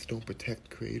apps don't protect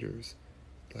creators.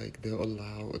 Like, they'll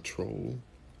allow a troll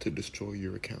to destroy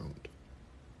your account.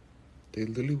 They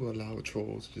literally will allow a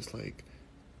troll to just like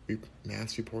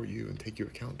mass report you and take your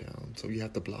account down. So you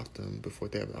have to block them before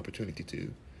they have the opportunity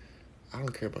to. I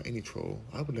don't care about any troll.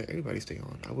 I would let everybody stay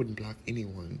on. I wouldn't block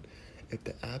anyone. If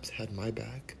the apps had my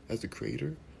back as a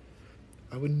creator,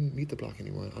 I wouldn't need to block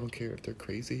anyone. I don't care if they're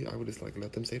crazy. I would just like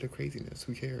let them say their craziness.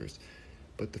 Who cares?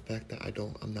 But the fact that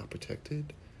I'm not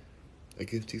protected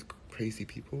against these crazy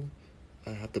people, I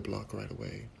have to block right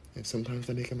away. And sometimes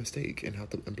I make a mistake and have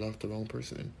to block the wrong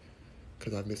person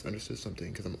because I've misunderstood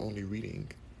something because I'm only reading.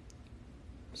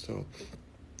 So,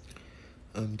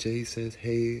 Jay says,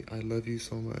 hey, I love you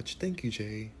so much. Thank you,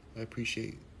 Jay. I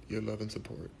appreciate your love and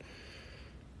support.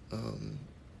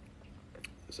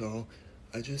 So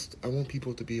I want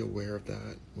people to be aware of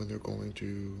that when they're going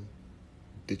to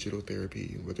digital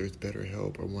therapy, whether it's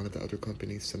BetterHelp or one of the other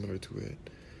companies similar to it.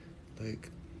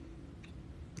 Like,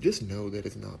 just know that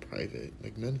it's not private.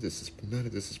 Like, none of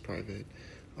this is private.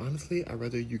 Honestly, I'd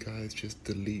rather you guys just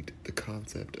delete the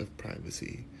concept of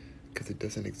privacy because it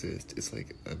doesn't exist. It's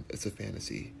like it's a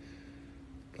fantasy.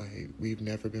 Like, we've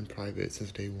never been private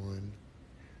since day one.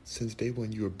 Since day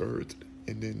one, you were birthed,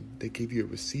 and then they gave you a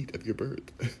receipt of your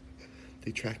birth.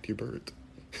 They tracked your birth.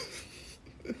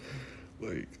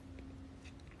 Like,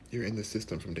 you're in the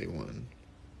system from day one.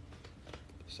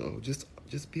 So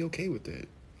just be okay with it.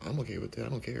 I'm okay with it. I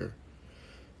don't care.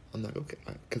 I'm not okay.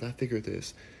 Because I figured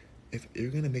this. If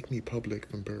you're going to make me public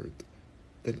from birth,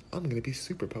 then I'm going to be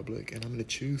super public, and I'm going to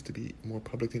choose to be more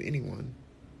public than anyone.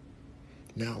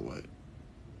 Now what?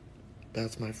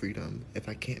 That's my freedom. If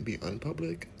I can't be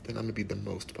unpublic, then I'm going to be the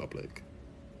most public.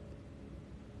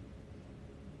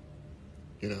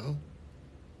 You know?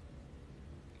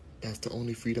 That's the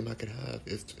only freedom I could have.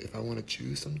 Is if I want to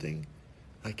choose something,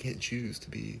 I can't choose to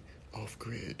be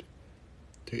off-grid.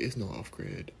 There is no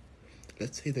off-grid.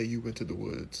 Let's say that you went to the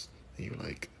woods and you're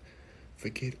like,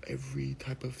 forget every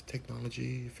type of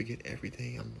technology, forget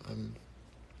everything. I'm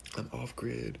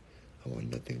off-grid. I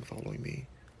want nothing following me.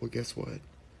 Well, guess what?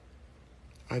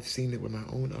 I've seen it with my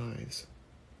own eyes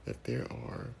that there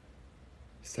are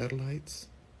satellites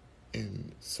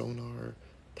and sonar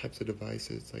types of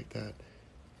devices like that.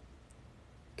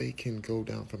 They can go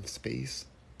down from space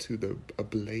to a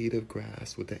blade of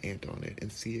grass with an ant on it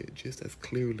and see it just as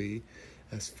clearly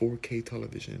as 4K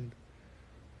television.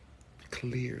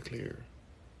 Clear.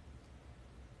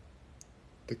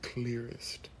 The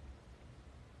clearest.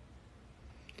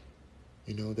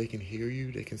 You know, they can hear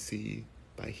you. They can see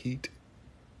by heat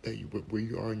that where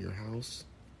you are in your house.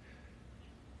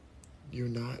 You're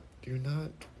not, there's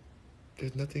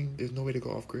no way to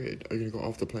go off grid. Are you going to go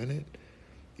off the planet?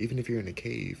 Even if you're in a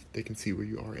cave, they can see where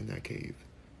you are in that cave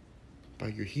by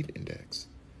your heat index.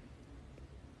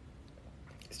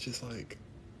 It's just like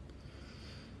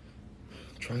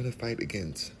trying to fight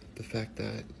against the fact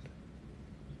that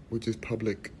we're just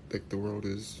public, like the world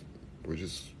is, we're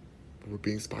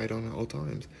being spied on at all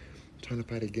times. Trying to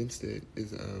fight against it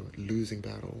is a losing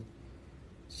battle.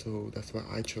 So that's why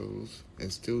I chose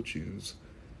and still choose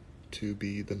to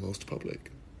be the most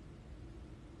public.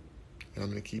 And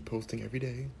I'm going to keep posting every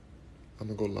day. I'm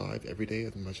going to go live every day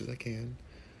as much as I can.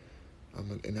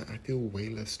 And I feel way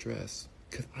less stress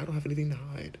because I don't have anything to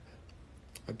hide.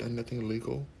 I've done nothing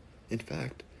illegal. In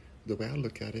fact, the way I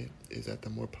look at it is that the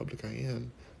more public I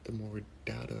am, the more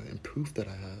data and proof that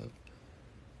I have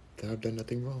that I've done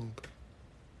nothing wrong.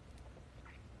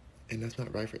 And that's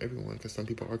not right for everyone because some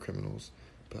people are criminals,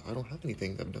 but I don't have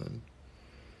anything I've done.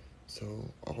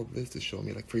 So all this is showing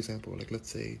me, like, for example, like, let's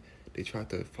say they tried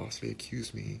to falsely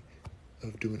accuse me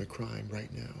of doing a crime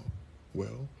right now.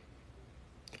 Well,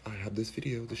 I have this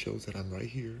video that shows that I'm right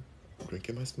here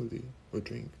drinking my smoothie or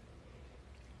drink,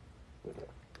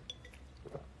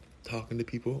 talking to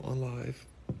people on live.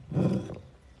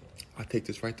 I take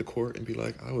this right to court and be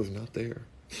like, I was not there.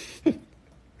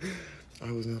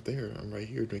 I was not there. I'm right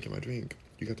here drinking my drink.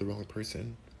 You got the wrong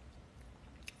person.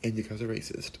 And you guys are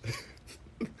racist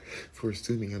for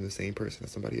assuming I'm the same person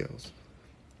as somebody else.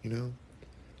 You know?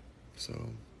 So,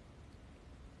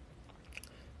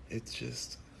 it's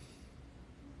just,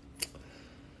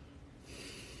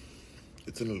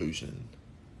 it's an illusion.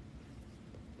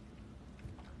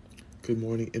 Good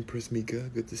morning, Empress Mika.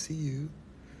 Good to see you.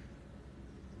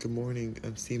 Good morning,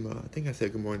 Seema. I think I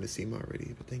said good morning to Seema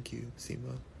already, but thank you,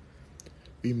 Seema.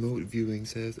 Remote viewing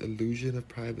says, illusion of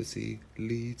privacy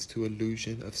leads to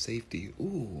illusion of safety.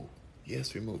 Ooh,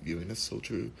 yes, remote viewing. That's so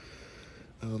true.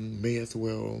 May as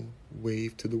well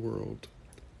wave to the world.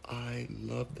 I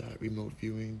love that remote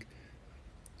viewing.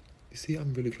 You see,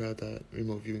 I'm really glad that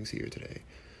remote viewing's here today.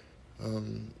 I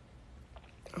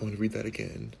want to read that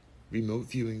again. Remote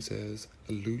viewing says,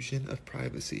 illusion of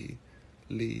privacy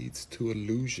leads to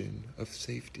illusion of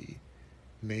safety.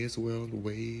 May as well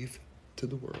wave to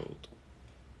the world.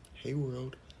 Hey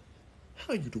world,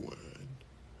 how you doing?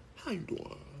 How you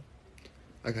doing?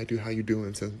 I gotta do how you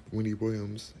doing since Wendy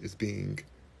Williams is being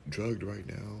drugged right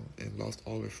now and lost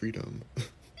all her freedom.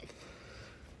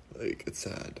 Like, it's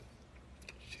sad.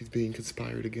 She's being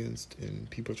conspired against and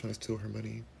people are trying to steal her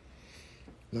money.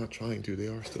 Not trying to, they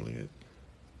are stealing it.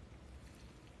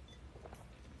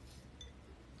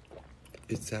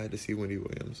 It's sad to see Wendy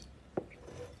Williams.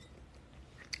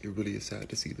 It really is sad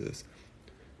to see this.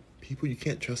 People, you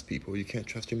can't trust people. You can't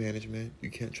trust your management. You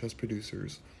can't trust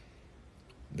producers.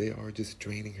 They are just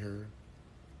draining her.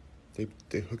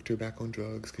 They hooked her back on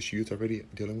drugs because she was already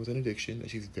dealing with an addiction that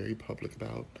she's very public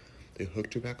about. They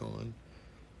hooked her back on.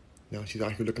 Now she's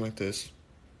out here looking like this.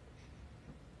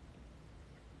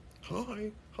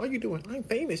 Hi, how you doing? I'm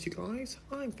famous, you guys.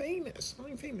 I'm famous.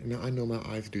 Now I know my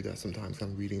eyes do that sometimes.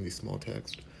 I'm reading these small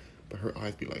texts, but her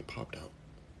eyes be like popped out.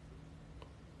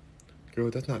 Girl,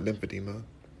 that's not lymphedema.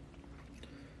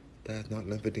 That's not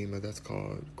lymphedema. That's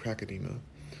called crackedema.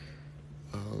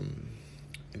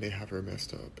 And they have her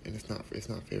messed up, and it's not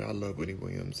fair. I love Wendy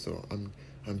Williams, so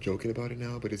I'm joking about it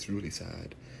now, but it's really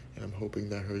sad, and I'm hoping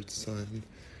that her son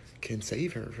can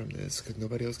save her from this, because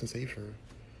nobody else can save her.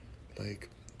 Like,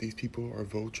 these people are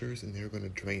vultures, and they're gonna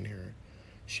drain her.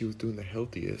 She was doing the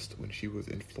healthiest when she was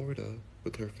in Florida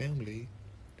with her family.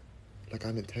 Like,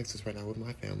 I'm in Texas right now with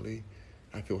my family.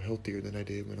 I feel healthier than I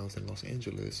did when I was in Los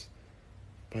Angeles,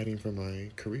 fighting for my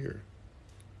career.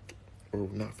 Or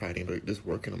not fighting, but just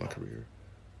working on my career.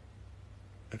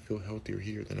 I feel healthier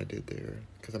here than I did there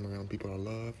because I'm around people I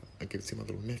love. I get to see my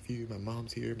little nephew, my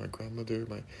mom's here, my grandmother,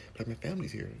 my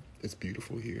family's here. It's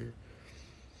beautiful here.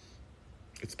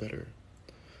 It's better.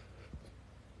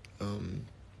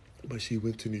 But she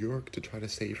went to New York to try to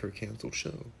save her canceled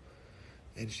show.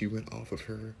 And she went off of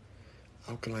her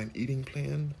alkaline eating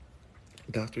plan.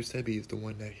 Dr. Sebi is the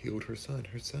one that healed her son.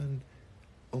 Her son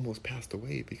almost passed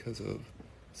away because of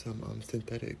some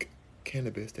synthetic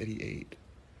cannabis that he ate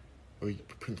or he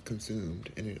consumed,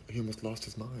 and he almost lost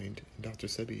his mind. And Dr.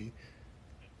 Sebi,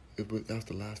 that was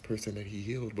the last person that he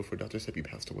healed before Dr. Sebi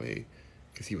passed away,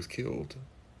 because he was killed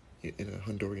in a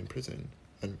Honduran prison,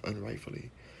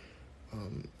 unrightfully.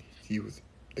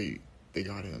 They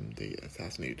got him, they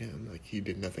assassinated him, like he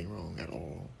did nothing wrong at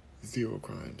all. 0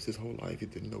 crimes. His whole life he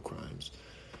did no crimes.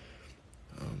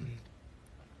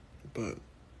 But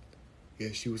yeah,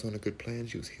 she was on a good plan,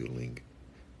 she was healing.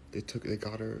 They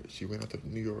got her, she went out to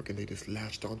New York and they just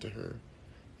latched onto her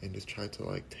and just tried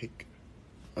to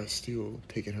are still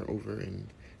taking her over and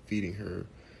feeding her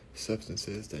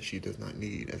substances that she does not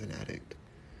need as an addict.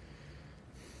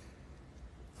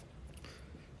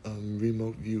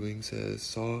 Remote viewing says,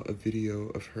 saw a video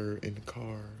of her in the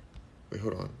car. Wait,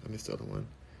 hold on, I missed the other one.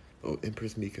 Oh,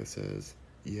 Empress Mika says,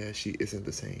 yeah, she isn't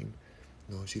the same.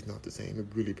 No, she's not the same. It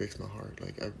really breaks my heart.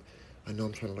 I know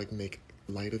I'm trying to make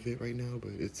light of it right now,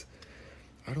 but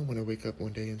I don't want to wake up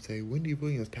one day and say Wendy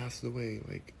Williams passes away.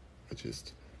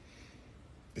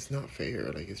 It's not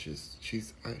fair. She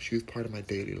was part of my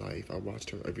daily life. I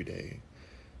watched her every day,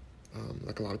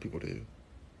 like a lot of people do.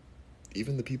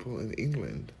 Even the people in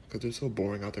England, because they're so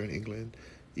boring out there in England.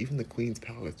 Even the Queen's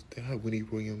Palace, they have Wendy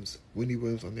Williams on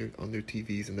their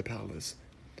TVs in the palace.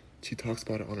 She talks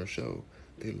about it on her show.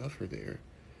 They love her there.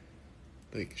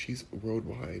 She's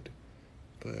worldwide,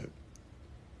 but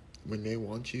when they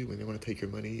want you, when they want to take your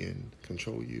money and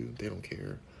control you, they don't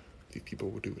care. These people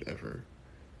will do whatever.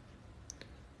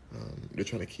 They're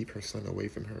trying to keep her son away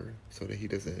from her so that he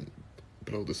doesn't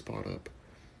blow the spot up.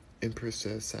 Empress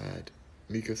says, sad.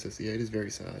 Mika says, yeah, it is very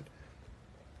sad.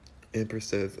 Empress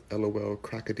says, LOL,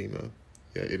 crackedema.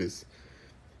 Yeah, it is.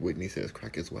 Whitney says,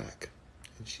 crack is whack.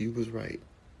 And she was right.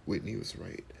 Whitney was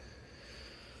right.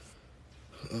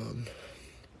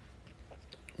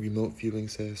 Remote Viewing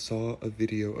says, saw a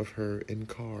video of her in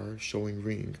car showing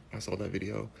Ring. I saw that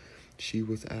video. She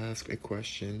was asked a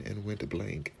question and went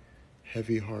blank.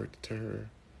 Heavy heart to her.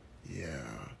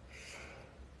 Yeah.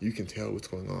 You can tell what's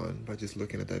going on by just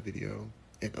looking at that video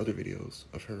and other videos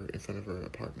of her in front of her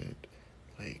apartment.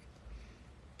 Like,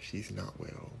 she's not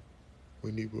well.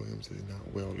 Wendy Williams is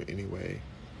not well in any way.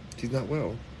 She's not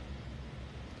well.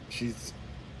 She's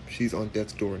on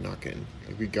death's door knocking.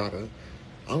 Like, I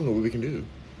don't know what we can do.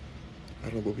 I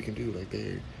don't know what we can do. Like,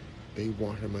 they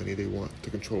want her money. They want to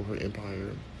control her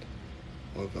empire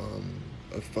of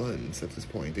funds at this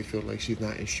point. They feel like she's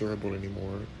not insurable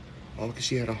anymore. All because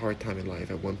she had a hard time in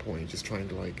life at one point, just trying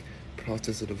to, like,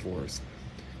 process a divorce.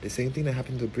 The same thing that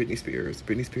happened to Britney Spears.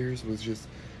 Britney Spears was just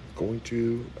going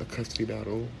through a custody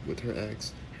battle with her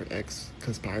ex. Her ex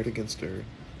conspired against her,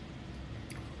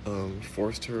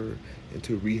 forced her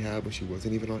into rehab when she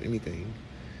wasn't even on anything.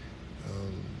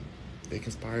 They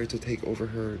conspired to take over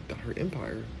her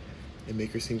empire and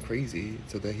make her seem crazy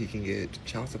so that he can get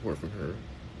child support from her,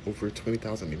 over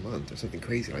 $20,000 a month or something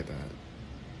crazy like that.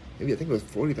 Maybe I think it was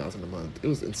 $40,000 a month. It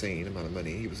was insane amount of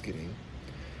money he was getting.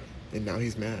 And now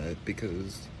he's mad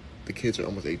because the kids are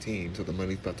almost 18, so the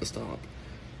money's about to stop.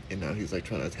 And now he's like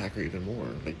trying to attack her even more.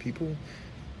 Like, people,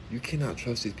 you cannot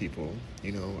trust these people.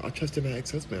 You know, I trusted my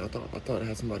ex-husband. I thought I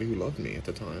had somebody who loved me at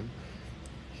the time.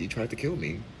 He tried to kill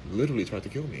me. Literally tried to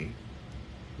kill me.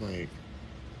 Like,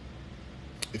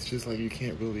 it's just like you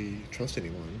can't really trust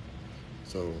anyone.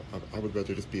 So I would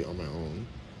rather just be on my own.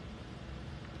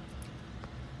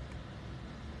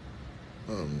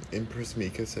 Empress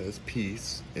Mika says,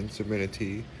 peace and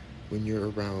serenity when you're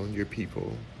around your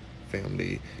people,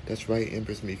 family. That's right,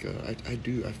 Empress Mika. I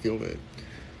do. I feel it.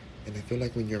 And I feel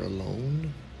like when you're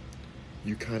alone,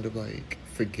 you kind of like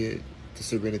forget the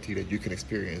serenity that you can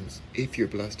experience if you're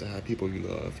blessed to have people you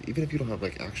love. Even if you don't have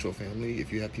like actual family,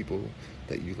 if you have people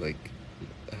that you like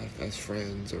have as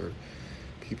friends, or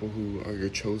people who are your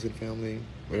chosen family,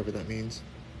 whatever that means.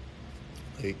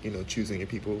 Like, you know, choosing your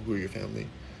people who are your family.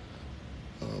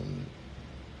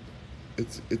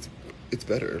 It's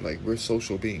better. Like, we're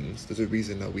social beings. There's a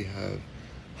reason that we have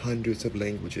hundreds of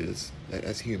languages that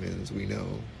as humans we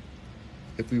know.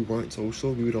 If we weren't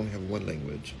social, we would only have one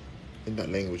language, and that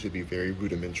language would be very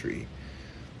rudimentary.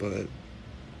 But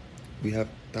we have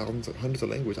hundreds of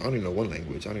languages. I don't even know one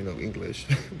language. I don't even know English.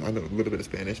 I know a little bit of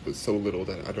Spanish, but so little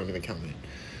that I don't even count it,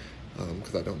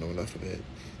 because I don't know enough of it.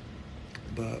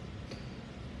 But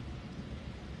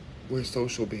we're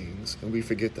social beings, and we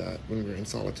forget that when we're in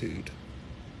solitude.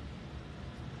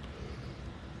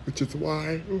 Which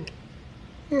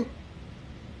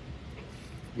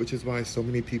is why so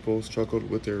many people struggled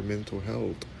with their mental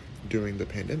health during the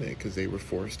pandemic, because they were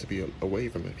forced to be away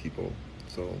from the people.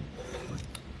 So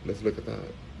let's look at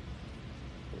that.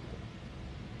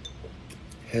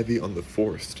 Heavy on the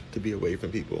forced to be away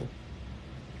from people.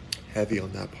 Heavy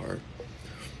on that part.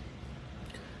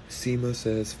 Seema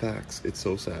says, facts, it's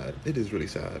so sad. It is really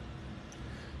sad.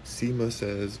 Seema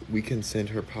says, we can send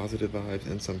her positive vibes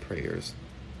and some prayers.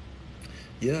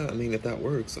 Yeah, I mean, if that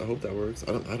works, I hope that works.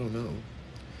 I don't know.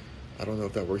 I don't know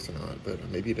if that works or not, but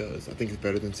maybe it does. I think it's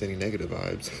better than sending negative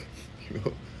vibes. You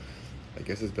know, I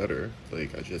guess it's better.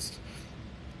 Like, it's just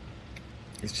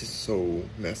so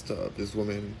messed up. This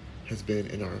woman has been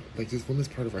this woman's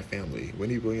part of our family.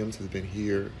 Wendy Williams has been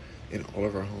here in all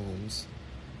of our homes.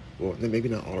 Well, maybe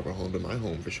not all of our home, but my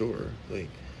home for sure. Like,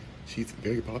 she's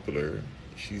very popular.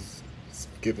 She's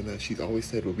given us, she's always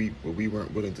said what we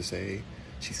weren't willing to say.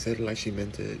 She said it like she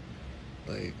meant it.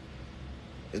 Like,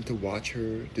 and to watch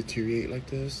her deteriorate like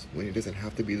this, when it doesn't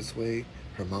have to be this way.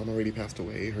 Her mom already passed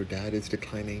away. Her dad is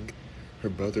declining. Her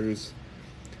brother's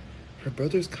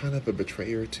kind of a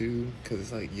betrayer too, because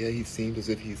it's like, yeah, he seems as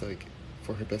if he's like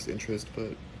for her best interest,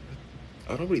 but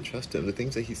I don't really trust him. The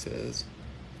things that he says,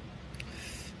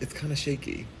 it's kind of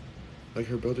shaky. Like,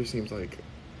 her brother seems like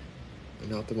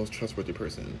not the most trustworthy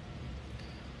person.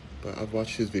 But I've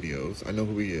watched his videos. I know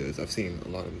who he is. I've seen a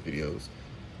lot of his videos.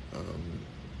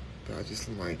 But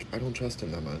I don't trust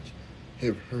him that much.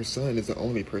 Her son is the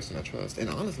only person I trust. And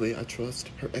honestly, I trust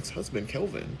her ex-husband,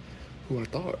 Kelvin, who I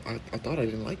thought I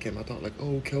didn't like him. I thought, like,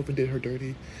 oh, Kelvin did her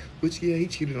dirty. Which, yeah, he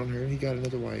cheated on her. He got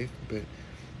another wife.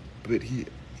 But he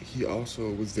also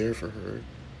was there for her.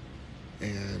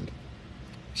 And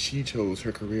she chose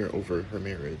her career over her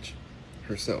marriage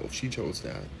herself. She chose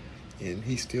that. And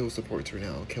he still supports her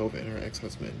now, Kelvin, her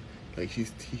ex-husband. Like, he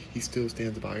still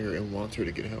stands by her and wants her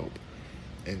to get help.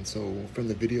 And so from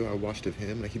the video I watched of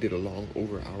him, like, he did a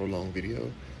over hour-long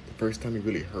video. The first time you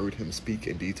really heard him speak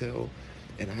in detail,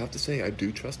 And I have to say, I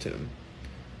do trust him.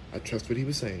 I trust what he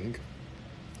was saying.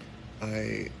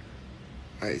 I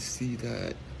I see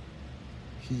that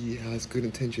he has good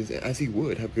intentions, as he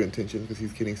would have good intentions because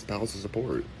he's getting spousal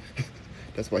support.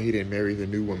 That's why he didn't marry the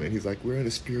new woman. He's like, we're in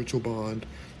a spiritual bond.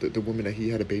 The woman that he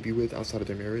had a baby with outside of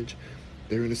their marriage,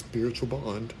 they're in a spiritual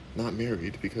bond, not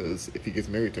married, because if he gets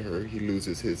married to her, he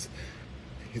loses his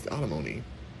alimony.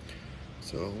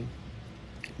 So,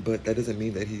 but that doesn't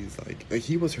mean that he's like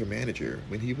he was her manager.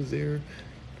 When he was there,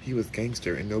 he was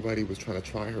gangster and nobody was trying to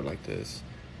try her like this.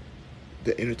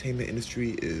 The entertainment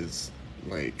industry is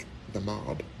like the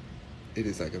mob. It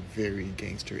is like a very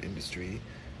gangster industry.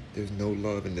 There's no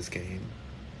love in this game.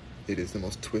 It is the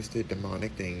most twisted,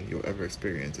 demonic thing you'll ever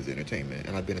experience is entertainment.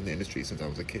 And I've been in the industry since I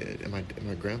was a kid. And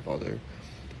my grandfather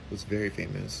was very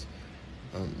famous,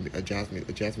 a jazz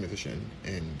musician,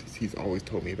 and he's always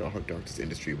told me about how dark this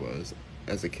industry was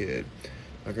as a kid.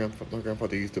 My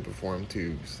grandfather used to perform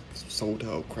to sold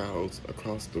out crowds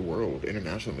across the world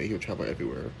internationally. He would travel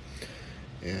everywhere,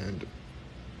 and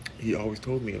he always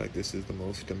told me like this is the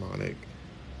most demonic,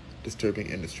 disturbing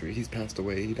industry. He's passed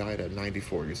away. He died at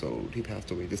 94 years old. He passed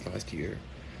away this last year,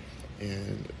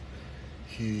 and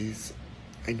he's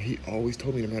and he always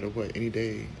told me no matter what, any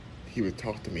day he would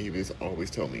talk to me. He would just always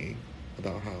tell me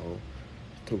about how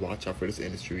to watch out for this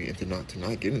industry and to not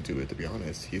get into it. To be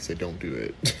honest, he said, "Don't do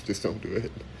it. Just don't do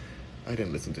it." I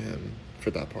didn't listen to him for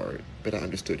that part, but I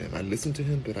understood him. I listened to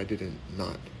him, but I didn't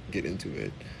not get into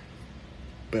it.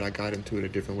 But I got into it a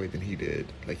different way than he did.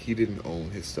 Like he didn't own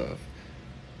his stuff.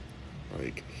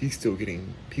 Like he's still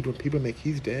getting people. People make.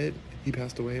 He's dead. He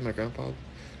passed away. My grandpa,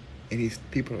 and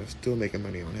people are still making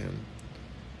money on him.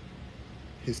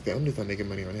 His family's not making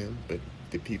money on him, but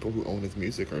the people who own his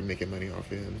music are making money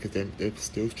off of him because they're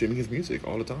still streaming his music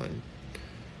all the time.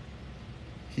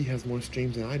 He has more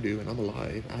streams than I do, and I'm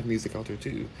alive. I have music out there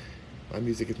too. My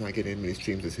music is not getting as many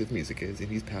streams as his music is, and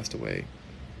he's passed away.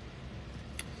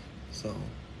 So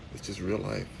it's just real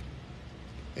life,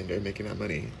 and they're making that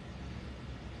money.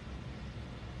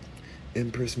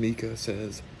 Empress Mika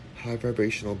says, high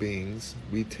vibrational beings,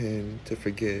 we tend to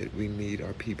forget we need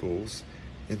our people's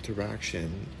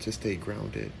interaction to stay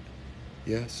grounded.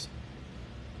 Yes,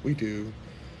 we do.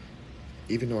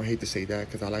 Even though I hate to say that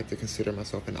because I like to consider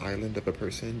myself an island of a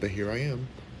person, but here I am.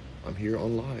 I'm here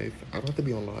on live. I don't have to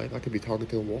be on live. I could be talking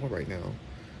to a wall right now.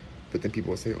 But then people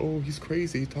will say, oh, he's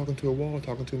crazy. He's talking to a wall,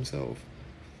 talking to himself.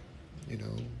 You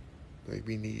know, like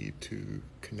we need to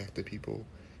connect to people.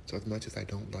 So as much as I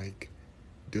don't like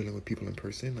dealing with people in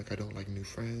person, like I don't like new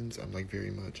friends, I'm like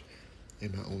very much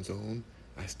in my own zone,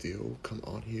 I still come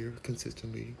on here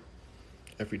consistently.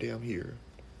 Every day I'm here.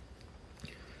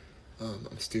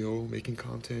 I'm still making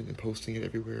content and posting it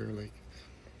everywhere. Like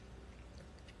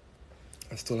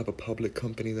I still have a public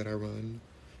company that I run.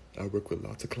 I work with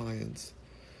lots of clients.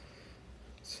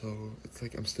 So it's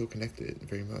like I'm still connected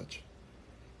very much.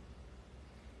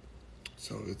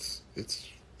 So it's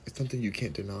something you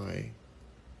can't deny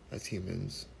as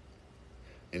humans.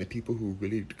 And the people who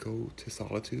really go to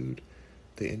solitude,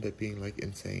 they end up being like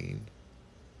insane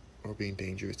or being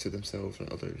dangerous to themselves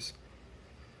or others.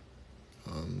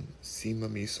 Sima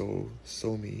Miso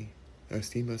Somi.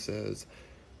 Sima says,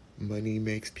 money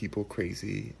makes people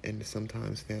crazy and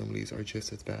sometimes families are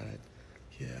just as bad.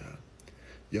 Yeah.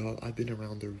 Y'all, I've been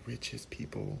around the richest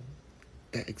people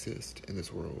that exist in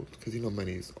this world. Because, you know,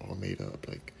 money's all made up.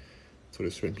 Like, so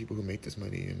there's certain people who make this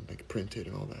money and, like, print it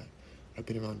and all that. I've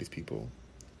been around these people.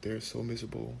 They're so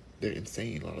miserable. They're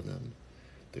insane, a lot of them.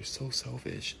 They're so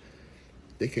selfish.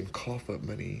 They can cough up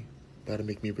money that'll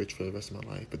make me rich for the rest of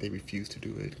my life, but they refuse to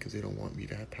do it because they don't want me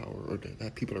to have power or to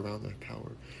have people around them have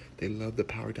power. They love the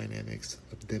power dynamics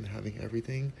of them having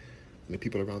everything and the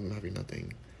people around them having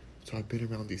nothing. So I've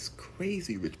been around these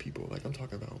crazy rich people. Like I'm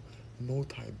talking about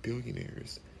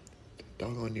multi-billionaires,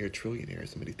 doggone near trillionaires.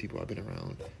 Some of these people I've been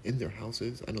around in their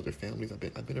houses. I know their families.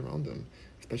 I've been around them,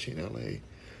 especially in LA,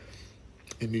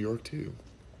 in New York too.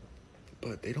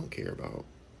 But they don't care about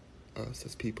us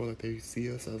as people. Like they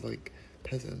see us as like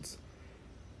peasants.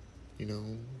 You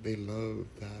know, they love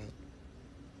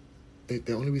that.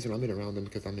 The only reason I'm in around them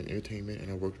because I'm in entertainment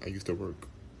and I used to work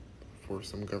for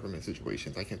some government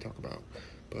situations I can't talk about.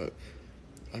 But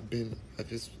I've been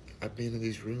in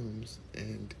these rooms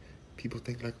and people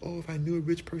think like, oh, if I knew a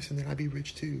rich person then I'd be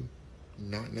rich too.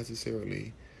 Not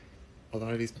necessarily. A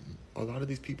lot of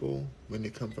these people, when they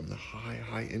come from the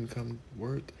high income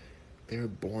world, they're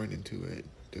born into it.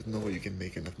 There's no way you can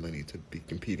make enough money to be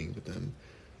competing with them.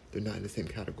 They're not in the same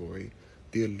category.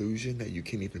 The illusion that you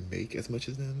can even make as much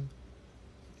as them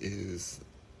is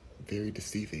very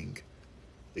deceiving.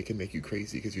 it can make you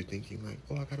crazy because you're thinking like,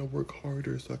 oh, I gotta work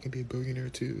harder so I can be a billionaire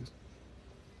too.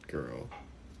 Girl.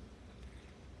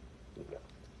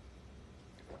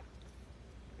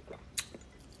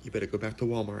 You better go back to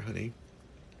Walmart, honey.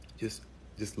 Just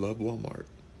just love Walmart.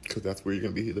 Because that's where you're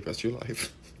gonna be the rest of your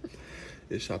life.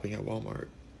 Is shopping at Walmart.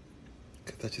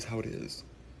 Because that's just how it is.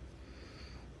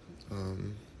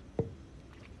 Um,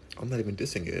 I'm not even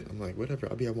dissing it. I'm like, whatever,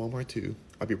 I'll be at Walmart too.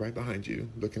 I'll be right behind you,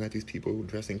 looking at these people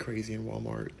dressing crazy in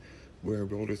Walmart, wearing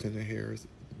rollers in their hairs,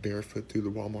 barefoot through the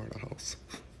Walmart house.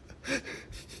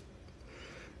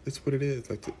 It's what it is.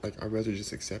 Like I'd rather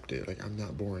just accept it. Like I'm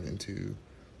not born into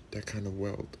that kind of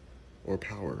wealth or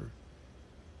power,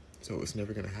 so it's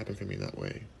never gonna happen for me that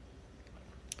way.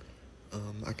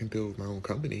 I can build my own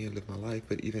company and live my life,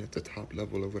 but even at the top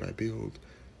level of what I build,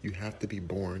 you have to be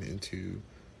born into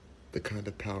the kind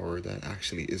of power that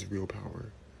actually is real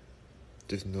power.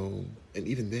 There's no, and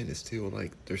even then, it's still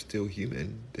like they're still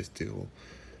human. They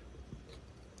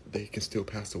can still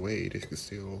pass away. They can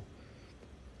still,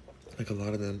 like a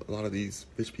lot of them, a lot of these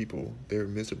rich people, they're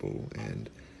miserable, and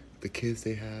the kids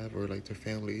they have or like their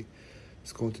family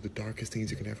is going through the darkest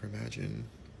things you can ever imagine.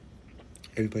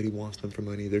 Everybody wants them for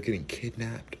money. They're getting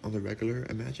kidnapped on the regular.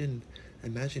 Imagine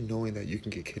knowing that you can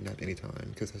get kidnapped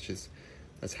anytime, because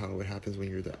that's how it happens when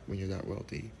you're that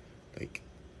wealthy. Like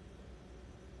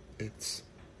it's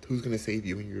who's gonna save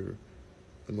you when you're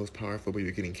the most powerful, but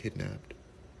you're getting kidnapped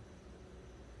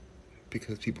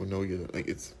because people know you're like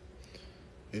it's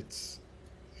it's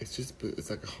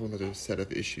like a whole other set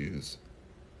of issues,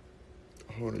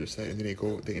 a whole other set, and then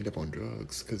they end up on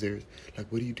drugs because they're like,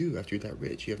 what do you do after you're that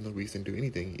rich? You have no reason to do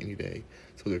anything any day.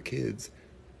 So their kids,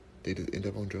 they just end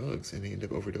up on drugs and they end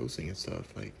up overdosing and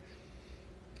stuff. Like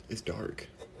it's dark.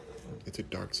 It's a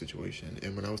dark situation.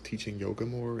 And when I was teaching yoga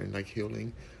more and like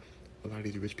healing, a lot of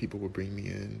these rich people would bring me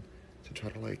in to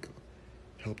try to like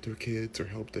help their kids or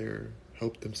help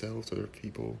themselves or their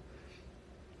people.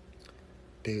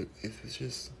 It's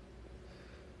just,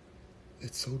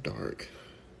 it's so dark.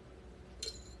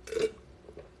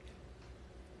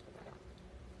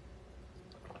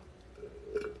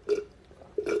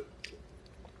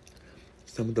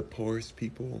 Some of the poorest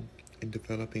people in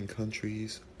developing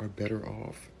countries are better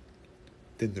off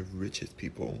than the richest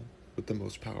people with the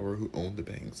most power who own the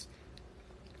banks.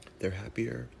 They're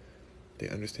happier. They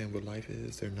understand what life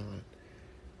is. They're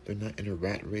not in a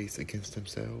rat race against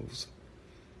themselves.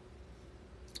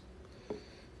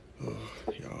 Oh,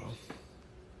 y'all.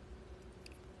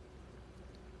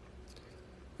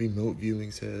 Remote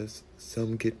viewing says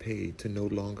some get paid to no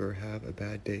longer have a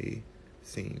bad day,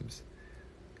 seems.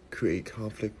 Create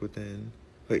conflict within.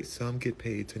 Wait, some get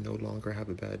paid to no longer have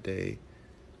a bad day,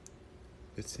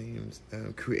 it seems.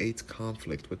 Creates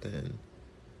conflict within.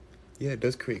 Yeah, it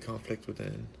does create conflict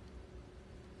within.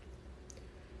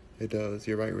 It does.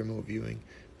 You're right, remote viewing.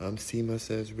 Seema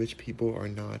says rich people are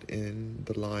not in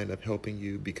the line of helping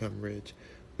you become rich.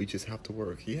 We just have to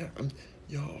work. Yeah,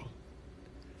 y'all.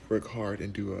 Work hard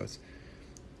and do us.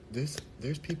 There's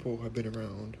people who have been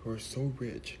around who are so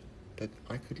rich that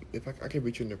I could, if I could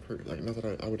reach in their purse, like not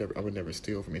that I would never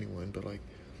steal from anyone, but like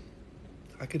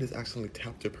I could just accidentally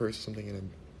tap their purse or something and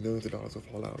millions of dollars will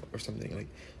fall out or something. Like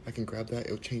I can grab that,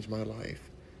 it'll change my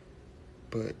life.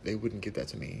 But they wouldn't give that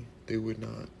to me. They would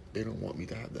not. They don't want me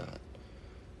to have that.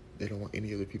 They don't want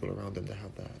any other people around them to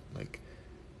have that. Like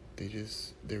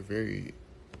they're very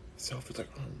selfish. Like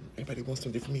everybody wants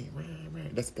something from me.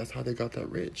 That's how they got that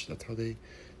rich. That's how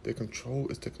their control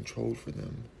is to control for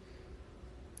them.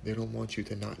 They don't want you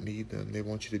to not need them. They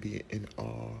want you to be in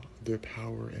awe of their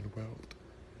power and wealth.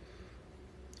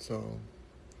 So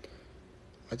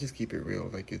I just keep it real.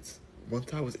 Like it's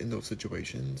once I was in those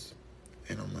situations,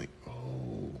 and I'm like,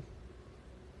 oh,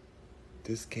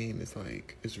 this game is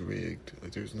like it's rigged.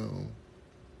 Like there's no,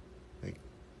 like,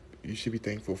 you should be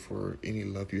thankful for any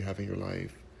love you have in your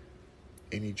life,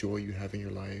 any joy you have in your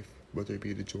life, whether it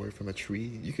be the joy from a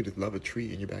tree. You could just love a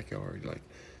tree in your backyard. Like,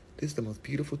 this is the most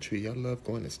beautiful tree. I love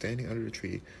going and standing under the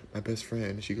tree. My best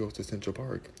friend, she goes to Central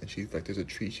Park, and she's like, there's a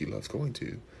tree she loves going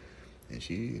to, and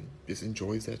she just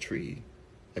enjoys that tree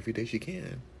every day she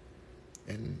can.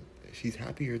 And she's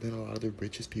happier than a lot of the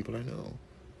richest people I know.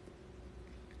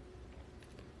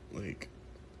 Like,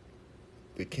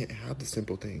 they can't have the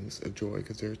simple things of joy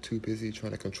because they're too busy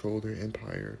trying to control their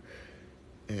empire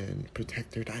and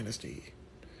protect their dynasty.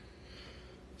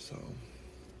 So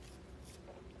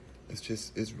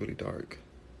it's really dark.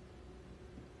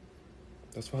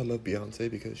 That's why I love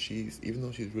Beyonce, because even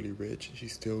though she's really rich, she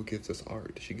still gives us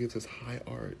art. She gives us high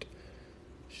art.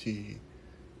 She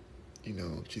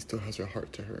she still has her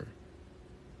heart to her,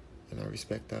 and I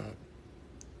respect that.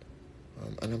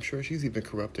 And I'm sure she's even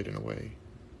corrupted in a way.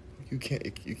 You can't.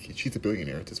 She's a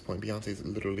billionaire at this point. Beyonce's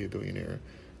literally a billionaire,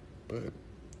 but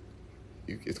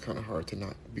it's kind of hard to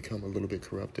not become a little bit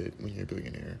corrupted when you're a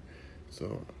billionaire.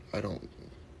 So I don't.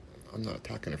 I'm not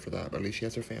attacking her for that. But at least she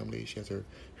has her family. She has her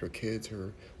kids,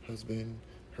 her husband,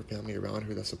 her family around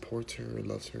her that supports her,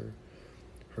 loves her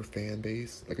fan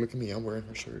base. Like, look at me. I'm wearing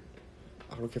her shirt.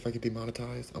 I don't care if I get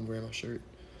demonetized. I'm wearing my shirt.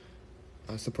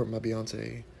 I support my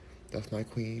Beyonce. That's my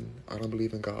queen. I don't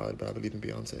believe in God, but I believe in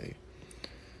Beyonce.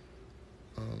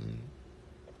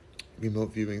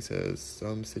 Remote viewing says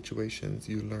some situations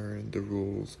you learn the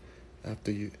rules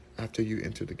after you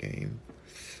enter the game.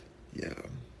 Yeah.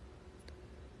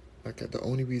 Like, the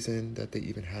only reason that they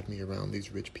even had me around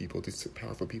these rich people, these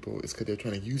powerful people, is because they're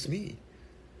trying to use me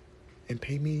and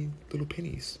pay me little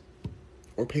pennies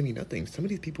or pay me nothing. Some of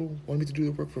these people wanted me to do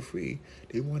the work for free.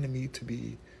 They wanted me to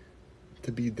be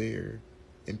there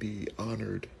and be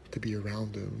honored to be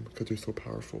around them because they're so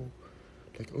powerful.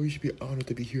 Like, oh, you should be honored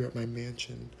to be here at my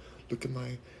mansion. Look at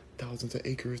my thousands of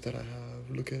acres that I have.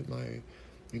 Look at my,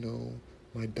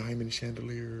 my diamond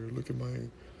chandelier. Look at my,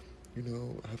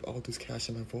 I have all this cash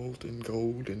in my vault and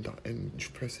gold and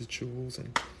precious jewels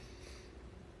and,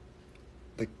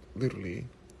 like, literally.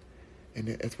 And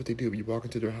that's what they do. You walk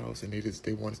into their house and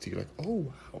they want to see you, like,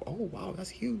 oh wow, that's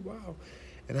huge, wow.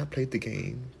 And I played the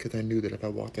game because I knew that if I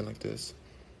walked in like this,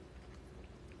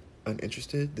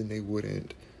 uninterested, then they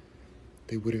wouldn't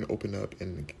open up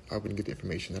and I wouldn't get the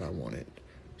information that I wanted.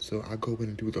 So I go in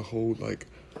and do the whole, like,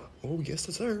 oh, yes,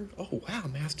 sir. Oh, wow,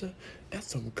 master. That's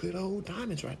some good old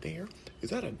diamonds right there.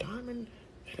 Is that a diamond?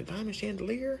 A diamond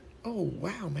chandelier? Oh,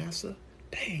 wow, master.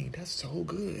 Dang, that's so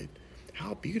good.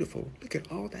 How beautiful. Look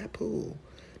at all that pool.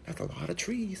 That's a lot of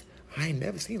trees. I ain't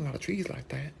never seen a lot of trees like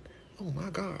that. Oh,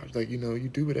 my gosh. Like, you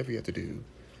do whatever you have to do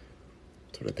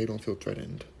so that they don't feel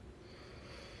threatened.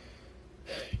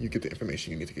 You get the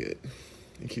information you need to get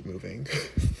and keep moving.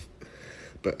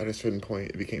 But at a certain point,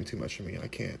 it became too much for me. I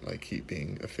can't, like, keep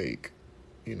being a fake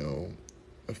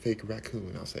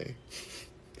raccoon, I'll say,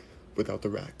 without the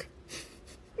rack.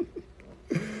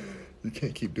 You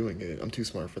can't keep doing it. I'm too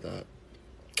smart for that.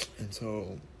 And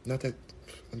so, not that,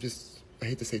 I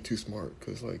hate to say too smart,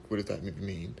 because, like, what does that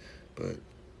mean? But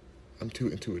I'm too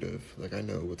intuitive. Like, I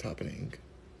know what's happening.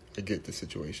 I get the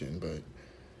situation, but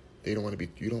they don't want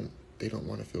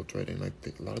to feel threatened. Like,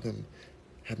 a lot of them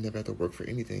have never had to work for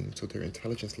anything, so their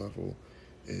intelligence level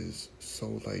is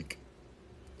so, like,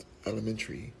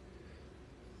 elementary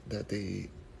that they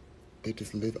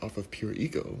just live off of pure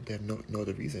ego. They have no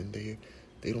other reason.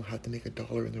 They don't have to make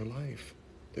 $1 in their life.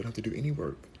 They don't have to do any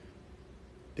work.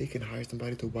 They can hire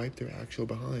somebody to wipe their actual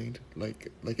behind,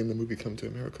 like in the movie Come to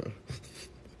America.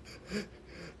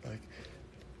 Like,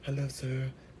 hello,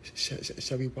 sir.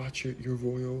 Shall we watch your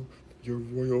royal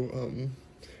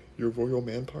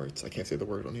man parts? I can't say the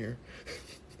word on here.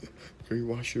 Can we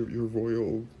wash your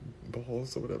royal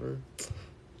balls or whatever?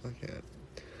 I can't.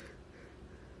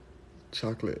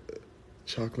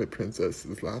 Chocolate princess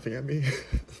is laughing at me.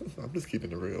 I'm just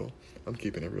keeping it real. I'm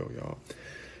keeping it real, y'all.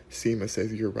 Seema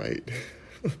says you're right.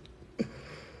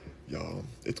 Y'all,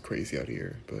 it's crazy out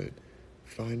here, but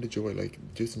find the joy. Like,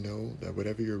 just know that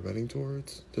whatever you're running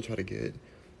towards to try to get,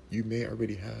 you may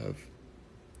already have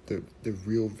the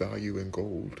real value in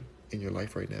gold in your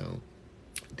life right now.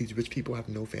 These rich people have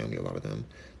no family, a lot of them.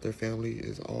 Their family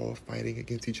is all fighting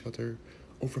against each other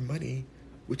over money,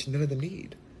 which none of them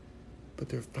need. But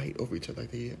they fight over each other.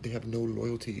 Like, they have no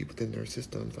loyalty within their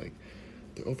systems. Like,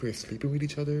 they're over here sleeping with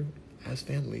each other as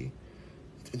family.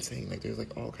 It's insane. Like, there's,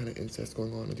 like, all kind of incest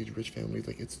going on in these rich families.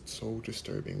 Like, it's so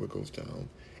disturbing what goes down.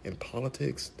 And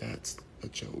politics, that's a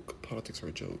joke. Politics are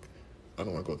a joke. I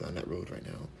don't want to go down that road right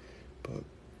now. But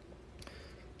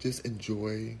just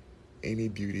enjoy any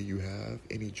beauty you have,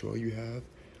 any joy you have.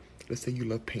 Let's say you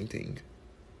love painting.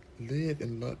 Live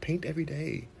and love. Paint every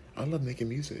day. I love making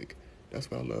music.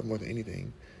 That's what I love more than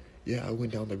anything. Yeah, I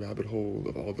went down the rabbit hole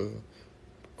of all the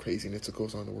craziness that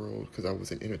goes on in the world because I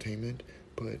was in entertainment,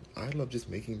 but I love just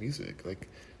making music. Like,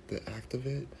 the act of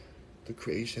it, the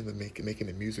creation, making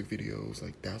the music videos,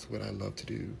 like, that's what I love to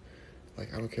do.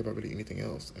 Like, I don't care about really anything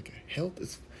else. Like, health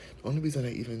is the only reason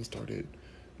I even started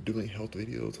doing health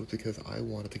videos was because I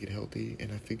wanted to get healthy,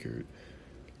 and I figured,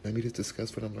 let me just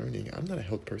discuss what I'm learning. I'm not a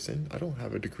health person. I don't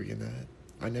have a degree in that.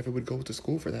 I never would go to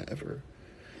school for that ever.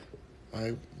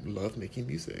 I love making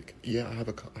music. Yeah, I have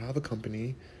a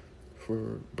company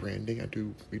for branding.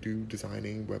 We do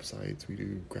designing websites. We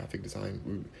do graphic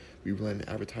design. We run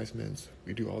advertisements.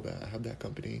 We do all that. I have that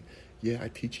company. Yeah, I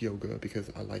teach yoga because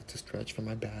I like to stretch for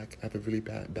my back. I have a really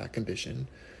bad back condition,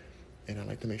 and I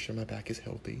like to make sure my back is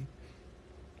healthy.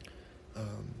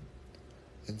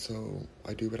 And so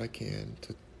I do what I can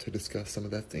to discuss some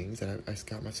of that things, and I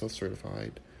got myself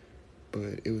certified,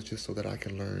 but it was just so that I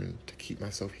can learn to keep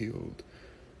myself healed.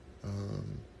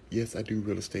 Um, yes, I do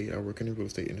real estate. I work in the real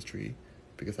estate industry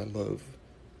because I love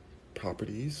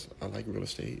properties. I like real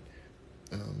estate.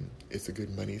 It's a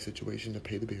good money situation to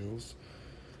pay the bills.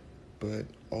 But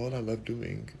all I love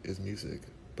doing is music.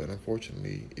 But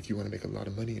unfortunately, if you want to make a lot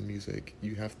of money in music,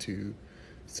 you have to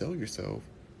sell yourself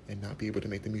and not be able to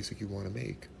make the music you want to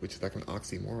make, which is like an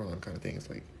oxymoron kind of thing. It's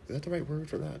like, is that the right word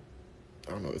for that?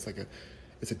 I don't know. It's like a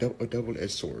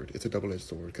double-edged sword. It's a double-edged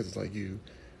sword because it's like you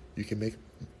can make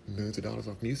millions of dollars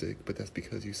off music, but that's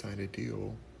because you signed a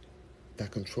deal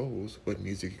that controls what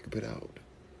music you can put out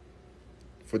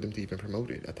for them to even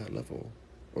promote it at that level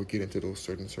or get into those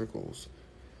certain circles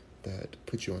that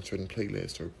put you on certain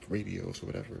playlists or radios or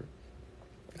whatever.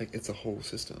 Like, it's a whole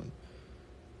system.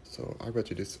 So I'd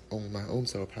rather just own my own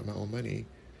self, have my own money,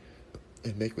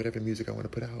 and make whatever music I want to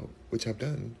put out, which I've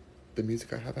done. The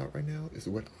music I have out right now is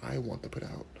what I want to put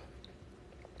out.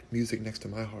 Music next to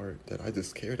my heart that I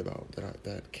just cared about,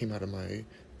 that came out of my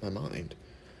mind.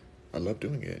 I love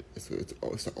doing it. It's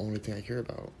the only thing I care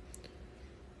about.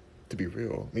 To be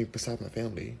real, I mean, besides my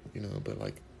family, but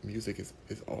like music is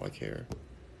all I care.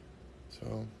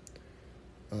 So,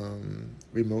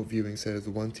 remote viewing says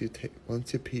once you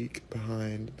peek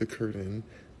behind the curtain,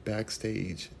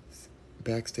 backstage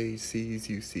sees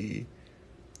you see.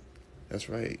 That's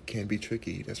right. Can be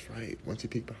tricky. That's right. Once you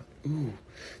peek behind. Ooh,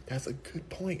 that's a good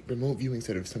point. Remote viewing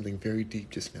said of something very deep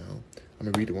just now. I'm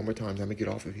gonna read it one more time. I'm gonna get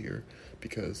off of here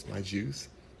because my juice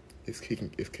is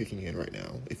kicking in right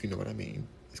now. If you know what I mean,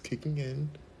 it's kicking in.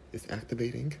 It's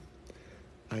activating.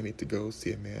 I need to go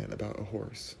see a man about a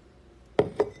horse.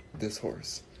 This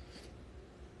horse.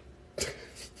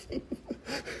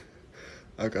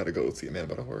 I gotta go see a man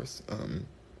about a horse.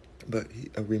 But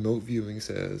a remote viewing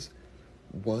says,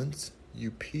 once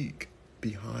you peek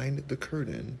behind the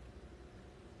curtain,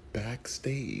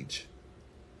 backstage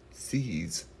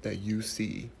sees that you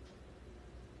see.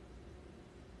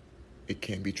 It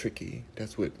can be tricky.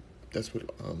 That's what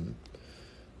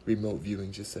remote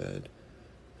viewing just said.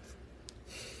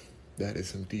 That is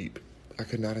some deep. I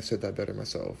could not have said that better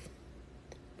myself.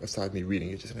 Aside me reading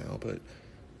it just now, but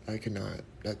I could not.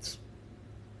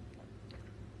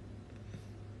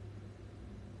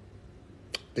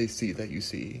 They see that you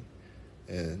see,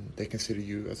 and they consider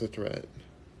you as a threat,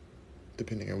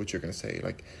 depending on what you're going to say.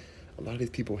 Like, a lot of these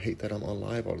people hate that I'm on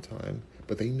live all the time,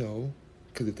 but they know,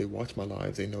 because if they watch my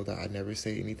lives, they know that I never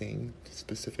say anything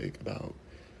specific about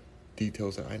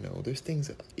details that I know. There's things,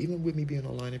 that, even with me being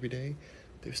online every day,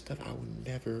 there's stuff I will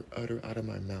never utter out of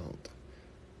my mouth,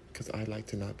 because I like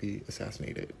to not be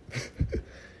assassinated.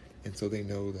 And so they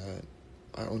know that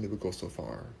I only would go so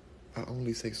far. I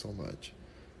only say so much.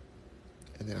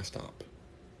 And then I stop.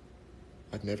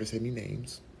 I've never said any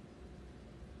names.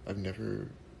 I've never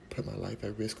put my life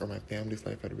at risk or my family's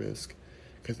life at risk.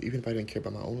 Because even if I didn't care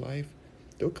about my own life,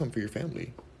 they'll come for your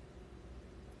family.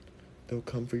 They'll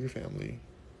come for your family.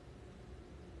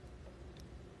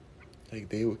 Like,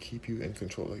 they will keep you in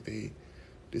control. Like,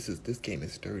 this game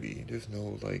is dirty. There's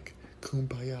no, like,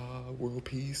 kumbaya, world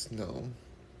peace. No.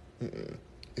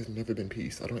 It's never been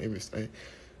peace.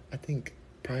 I think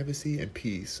privacy and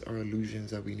peace are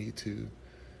illusions that we need to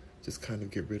just kind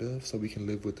of get rid of so we can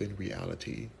live within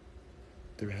reality.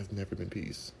 There has never been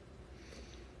peace.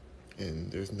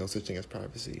 And there's no such thing as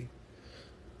privacy.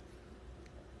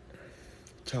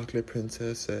 Chocolate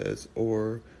Princess says,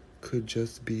 or could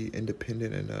just be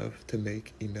independent enough to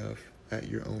make enough at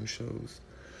your own shows.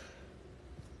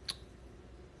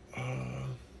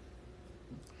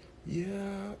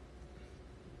 Yeah.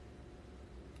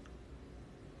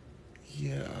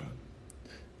 Yeah.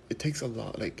 It takes a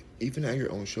lot. Like, even at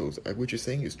your own shows, what you're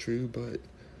saying is true, but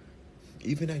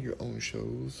even at your own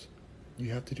shows,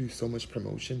 you have to do so much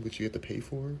promotion, which you have to pay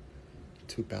for,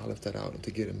 to balance that out and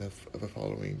to get enough of a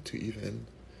following to even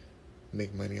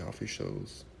make money off your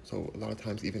shows. So a lot of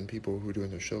times, even people who are doing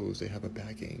their shows, they have a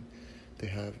backing. They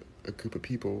have a group of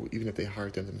people, even if they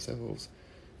hired them themselves,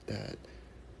 that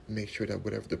make sure that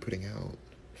whatever they're putting out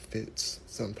fits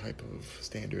some type of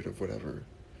standard of whatever.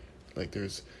 Like,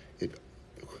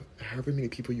 however many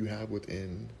people you have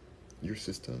within your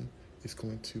system is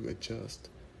going to adjust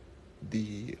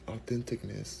the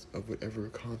authenticness of whatever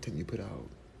content you put out,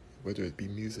 whether it be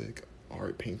music,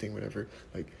 art, painting, whatever.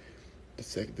 Like,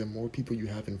 the more people you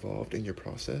have involved in your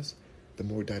process, the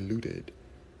more diluted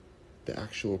the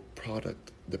actual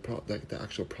product, the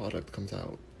actual product comes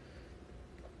out.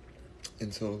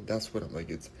 And so that's what I'm like.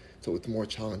 It's more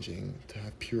challenging to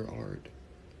have pure art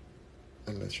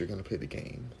unless you're going to play the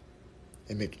game.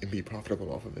 and be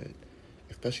profitable off of it,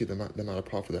 especially the amount of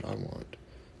profit that I want.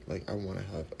 Like, I want to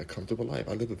have a comfortable life.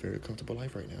 I live a very comfortable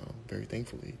life right now, very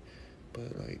thankfully.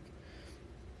 But, like,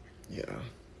 yeah.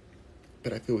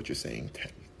 But I feel what you're saying.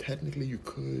 Technically, you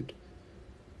could.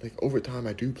 Like, over time,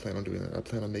 I do plan on doing that. I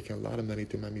plan on making a lot of money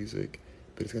through my music,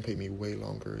 but it's going to take me way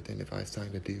longer than if I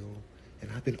signed a deal.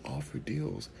 And I've been offered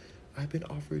deals. I've been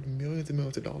offered millions and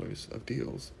millions of dollars of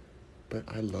deals. But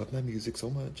I love my music so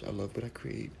much. I love what I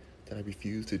create that I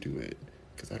refuse to do it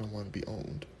because I don't want to be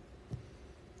owned.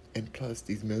 And plus,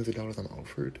 these millions of dollars I'm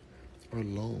offered are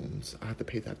loans. I have to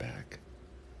pay that back.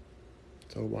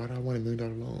 So why do I want $1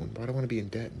 million loan? Why do I want to be in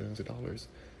debt millions of dollars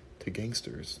to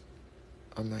gangsters?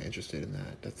 I'm not interested in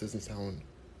that. That doesn't sound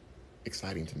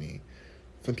exciting to me.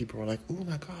 Some people are like, oh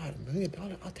my God, $1 million,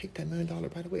 I'll take that $1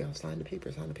 million right away. I'll sign the paper.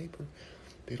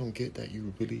 They don't get that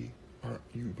you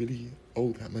really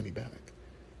owe that money back.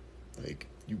 Like,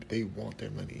 they want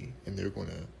their money, and they're going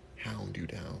to hound you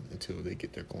down until they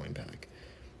get their coin back.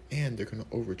 And they're going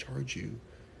to overcharge you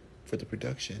for the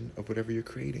production of whatever you're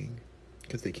creating,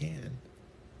 because they can.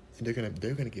 And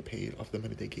they're gonna get paid off the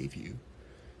money they gave you.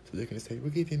 So they're gonna say,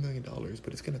 we'll give you $1 million,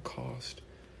 but it's gonna cost,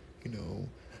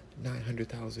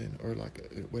 $900,000 or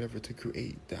like whatever to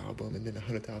create the album, and then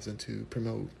 $100,000 to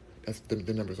promote. That's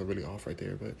the numbers are really off right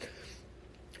there, but.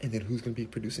 And then who's gonna be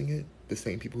producing it? The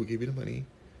same people who gave you the money.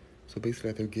 So basically,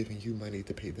 like, they're giving you money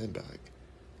to pay them back.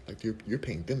 Like, you're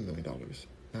paying them $1 million,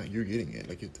 not you're getting it.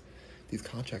 Like, these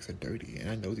contracts are dirty, and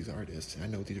I know these artists, and I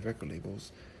know these record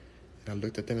labels, and I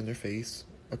looked at them in their face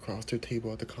across their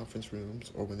table at the conference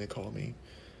rooms or when they call me,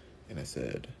 and I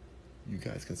said, you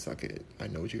guys can suck it. I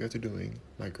know what you guys are doing.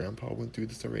 My grandpa went through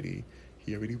this already.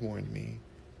 He already warned me.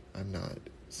 I'm not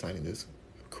signing this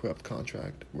corrupt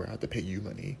contract where I have to pay you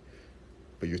money,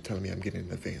 but you're telling me I'm getting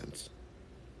an advance.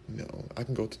 No, I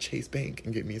can go to Chase Bank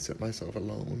and get myself a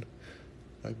loan.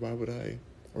 Like, why would I,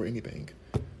 or any bank,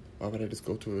 why would I just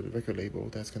go to a record label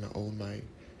that's going to own my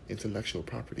intellectual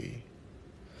property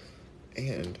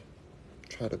and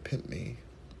try to pimp me?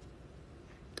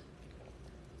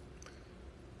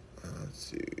 Let's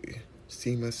see.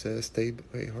 Seema says,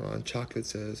 wait, hold on. Chocolate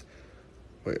says,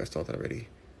 wait, I saw that already.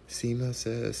 Seema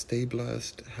says, stay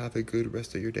blessed. Have a good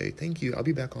rest of your day. Thank you. I'll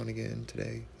be back on again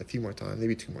today. A few more times,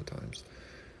 maybe 2 more times.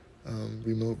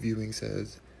 Remote viewing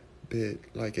says, a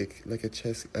bit like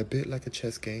a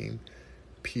chess game.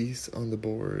 Piece on the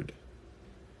board.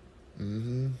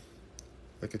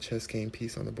 Like a chess game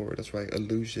piece on the board. That's right.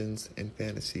 Illusions and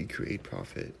fantasy create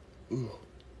profit. Ooh,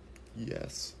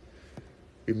 yes.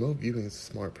 Remote viewing is a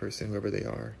smart person, whoever they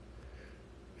are.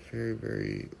 Very,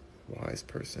 very wise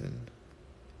person.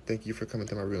 Thank you for coming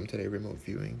to my room today, remote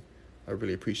viewing. I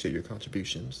really appreciate your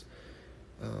contributions.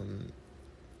 And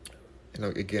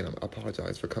again, I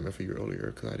apologize for coming for you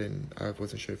earlier because I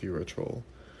wasn't sure if you were a troll.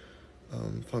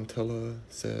 Fontella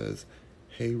says,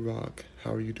 hey Rock,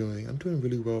 how are you doing? I'm doing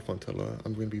really well, Fontella.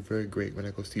 I'm going to be very great when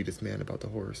I go see this man about the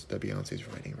horse that Beyonce's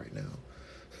riding right now.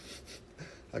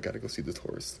 I got to go see this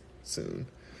horse soon.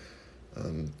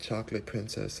 Chocolate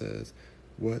Princess says,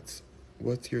 what's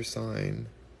your sign?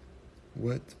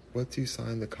 Once you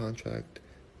sign the contract,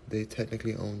 they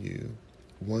technically own you.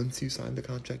 Once you sign the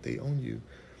contract, they own you.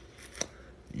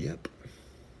 Yep.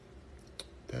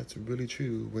 That's really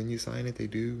true. When you sign it,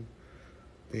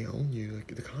 they own you.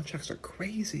 Like, the contracts are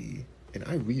crazy. And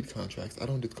I read contracts. I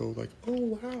don't just go like,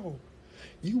 oh, wow.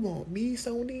 You want me,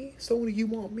 Sony? Sony, you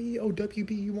want me? Oh,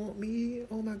 WB, you want me?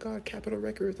 Oh my God, Capitol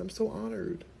Records, I'm so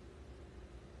honored.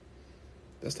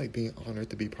 That's like being honored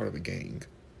to be part of a gang.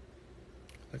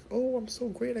 Like, oh, I'm so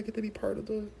great, I get to be part of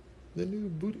the new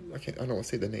booty. I don't want to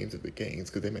say the names of the gangs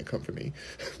because they might come for me.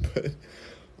 But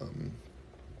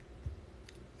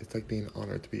it's like being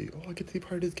honored to be, oh, I get to be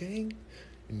part of this gang.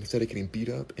 And instead of getting beat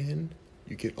up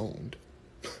you get owned.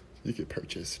 You get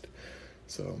purchased.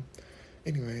 So,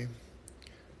 anyway,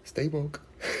 stay woke.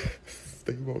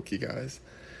 Stay woke, you guys.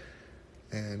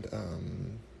 And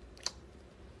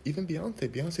even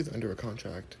Beyonce's under a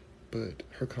contract, but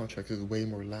her contract is way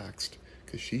more laxed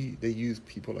because they use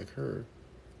people like her,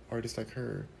 artists like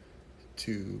her,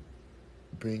 to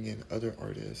bring in other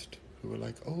artists who are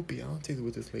like, oh, Beyonce's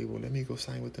with this label, let me go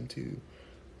sign with them too.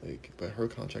 Like, but her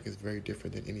contract is very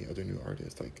different than any other new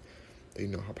artist. Like, they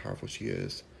know how powerful she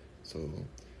is, so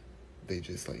they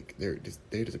just like they're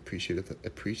just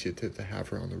appreciative to have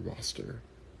her on the roster.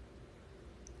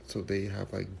 So they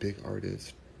have like big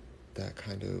artists that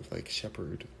kind of like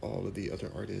shepherd all of the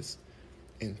other artists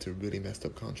into really messed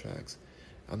up contracts.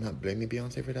 I'm not blaming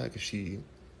Beyonce for that because she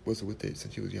was with it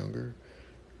since she was younger.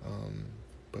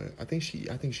 But I think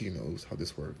she knows how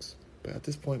this works. But at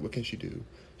this point, what can she do?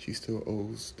 She still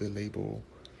owes the label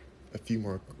a few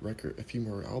more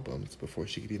albums before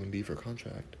she could even leave her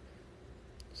contract.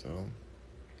 So,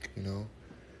 you know,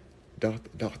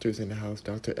 Doctor's in the house.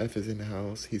 Dr. F is in the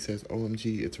house. He says,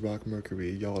 "OMG, it's Rock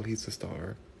Mercury, y'all. He's the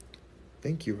star."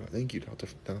 Thank you,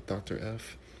 Dr.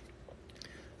 F.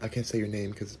 I can't say your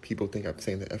name because people think I'm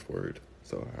saying the F word,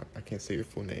 so I can't say your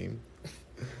full name.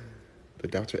 But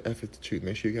Dr. F is the truth.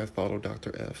 Make sure you guys follow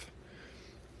Dr. F.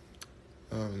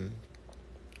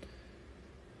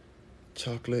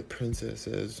 Chocolate Princess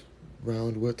says,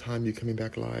 "Round, what time you coming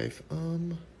back live?"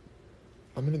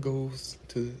 I'm gonna go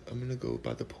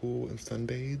by the pool and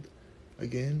sunbathe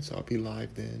again, so I'll be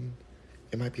live then.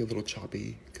 It might be a little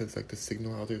choppy because like the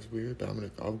signal out there is weird, but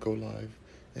I'll go live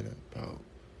in about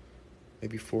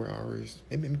maybe 4 hours,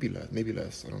 maybe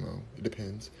less. I don't know. It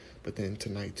depends. But then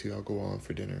tonight too, I'll go on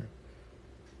for dinner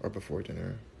or before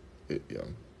dinner. Yeah.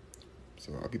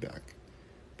 So I'll be back.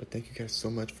 But thank you guys so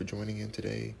much for joining in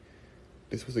today.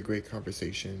 This was a great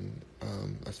conversation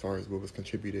as far as what was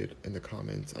contributed in the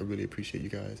comments. I really appreciate you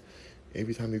guys.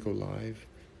 Every time we go live,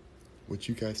 what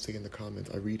you guys say in the comments,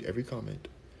 I read every comment.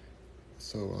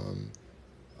 So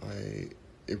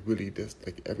it really does,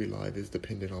 like every live is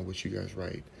dependent on what you guys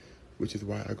write, which is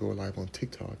why I go live on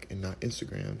TikTok and not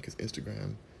Instagram, because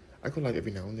Instagram, I go live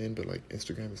every now and then, but like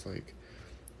Instagram is like,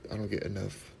 I don't get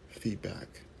enough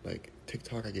feedback. Like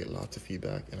TikTok, I get lots of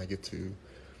feedback and I get to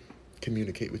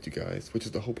communicate with you guys, which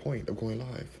is the whole point of going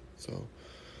live. So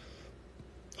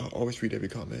I'll always read every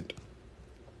comment.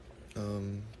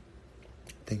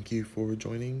 Thank you for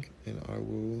joining, and I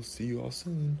will see you all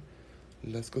soon.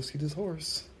 Let's go see this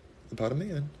horse about a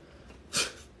man.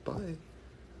 Bye.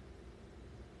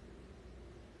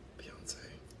 Beyonce,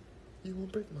 you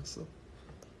won't break my soul.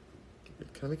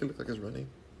 Can I make it look like it's running?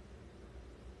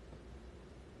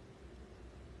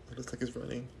 It looks like it's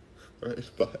running.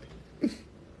 Alright, bye.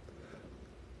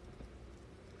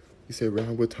 You say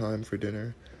around what time for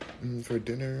dinner? For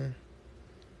dinner,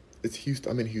 it's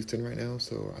Houston. I'm in Houston right now,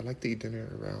 so I like to eat dinner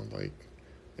around like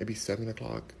maybe 7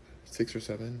 o'clock, 6 or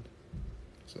 7.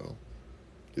 So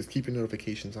just keep your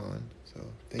notifications on. So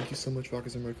thank you so much,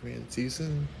 Rockers and Mercury, and see you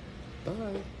soon.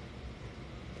 Bye.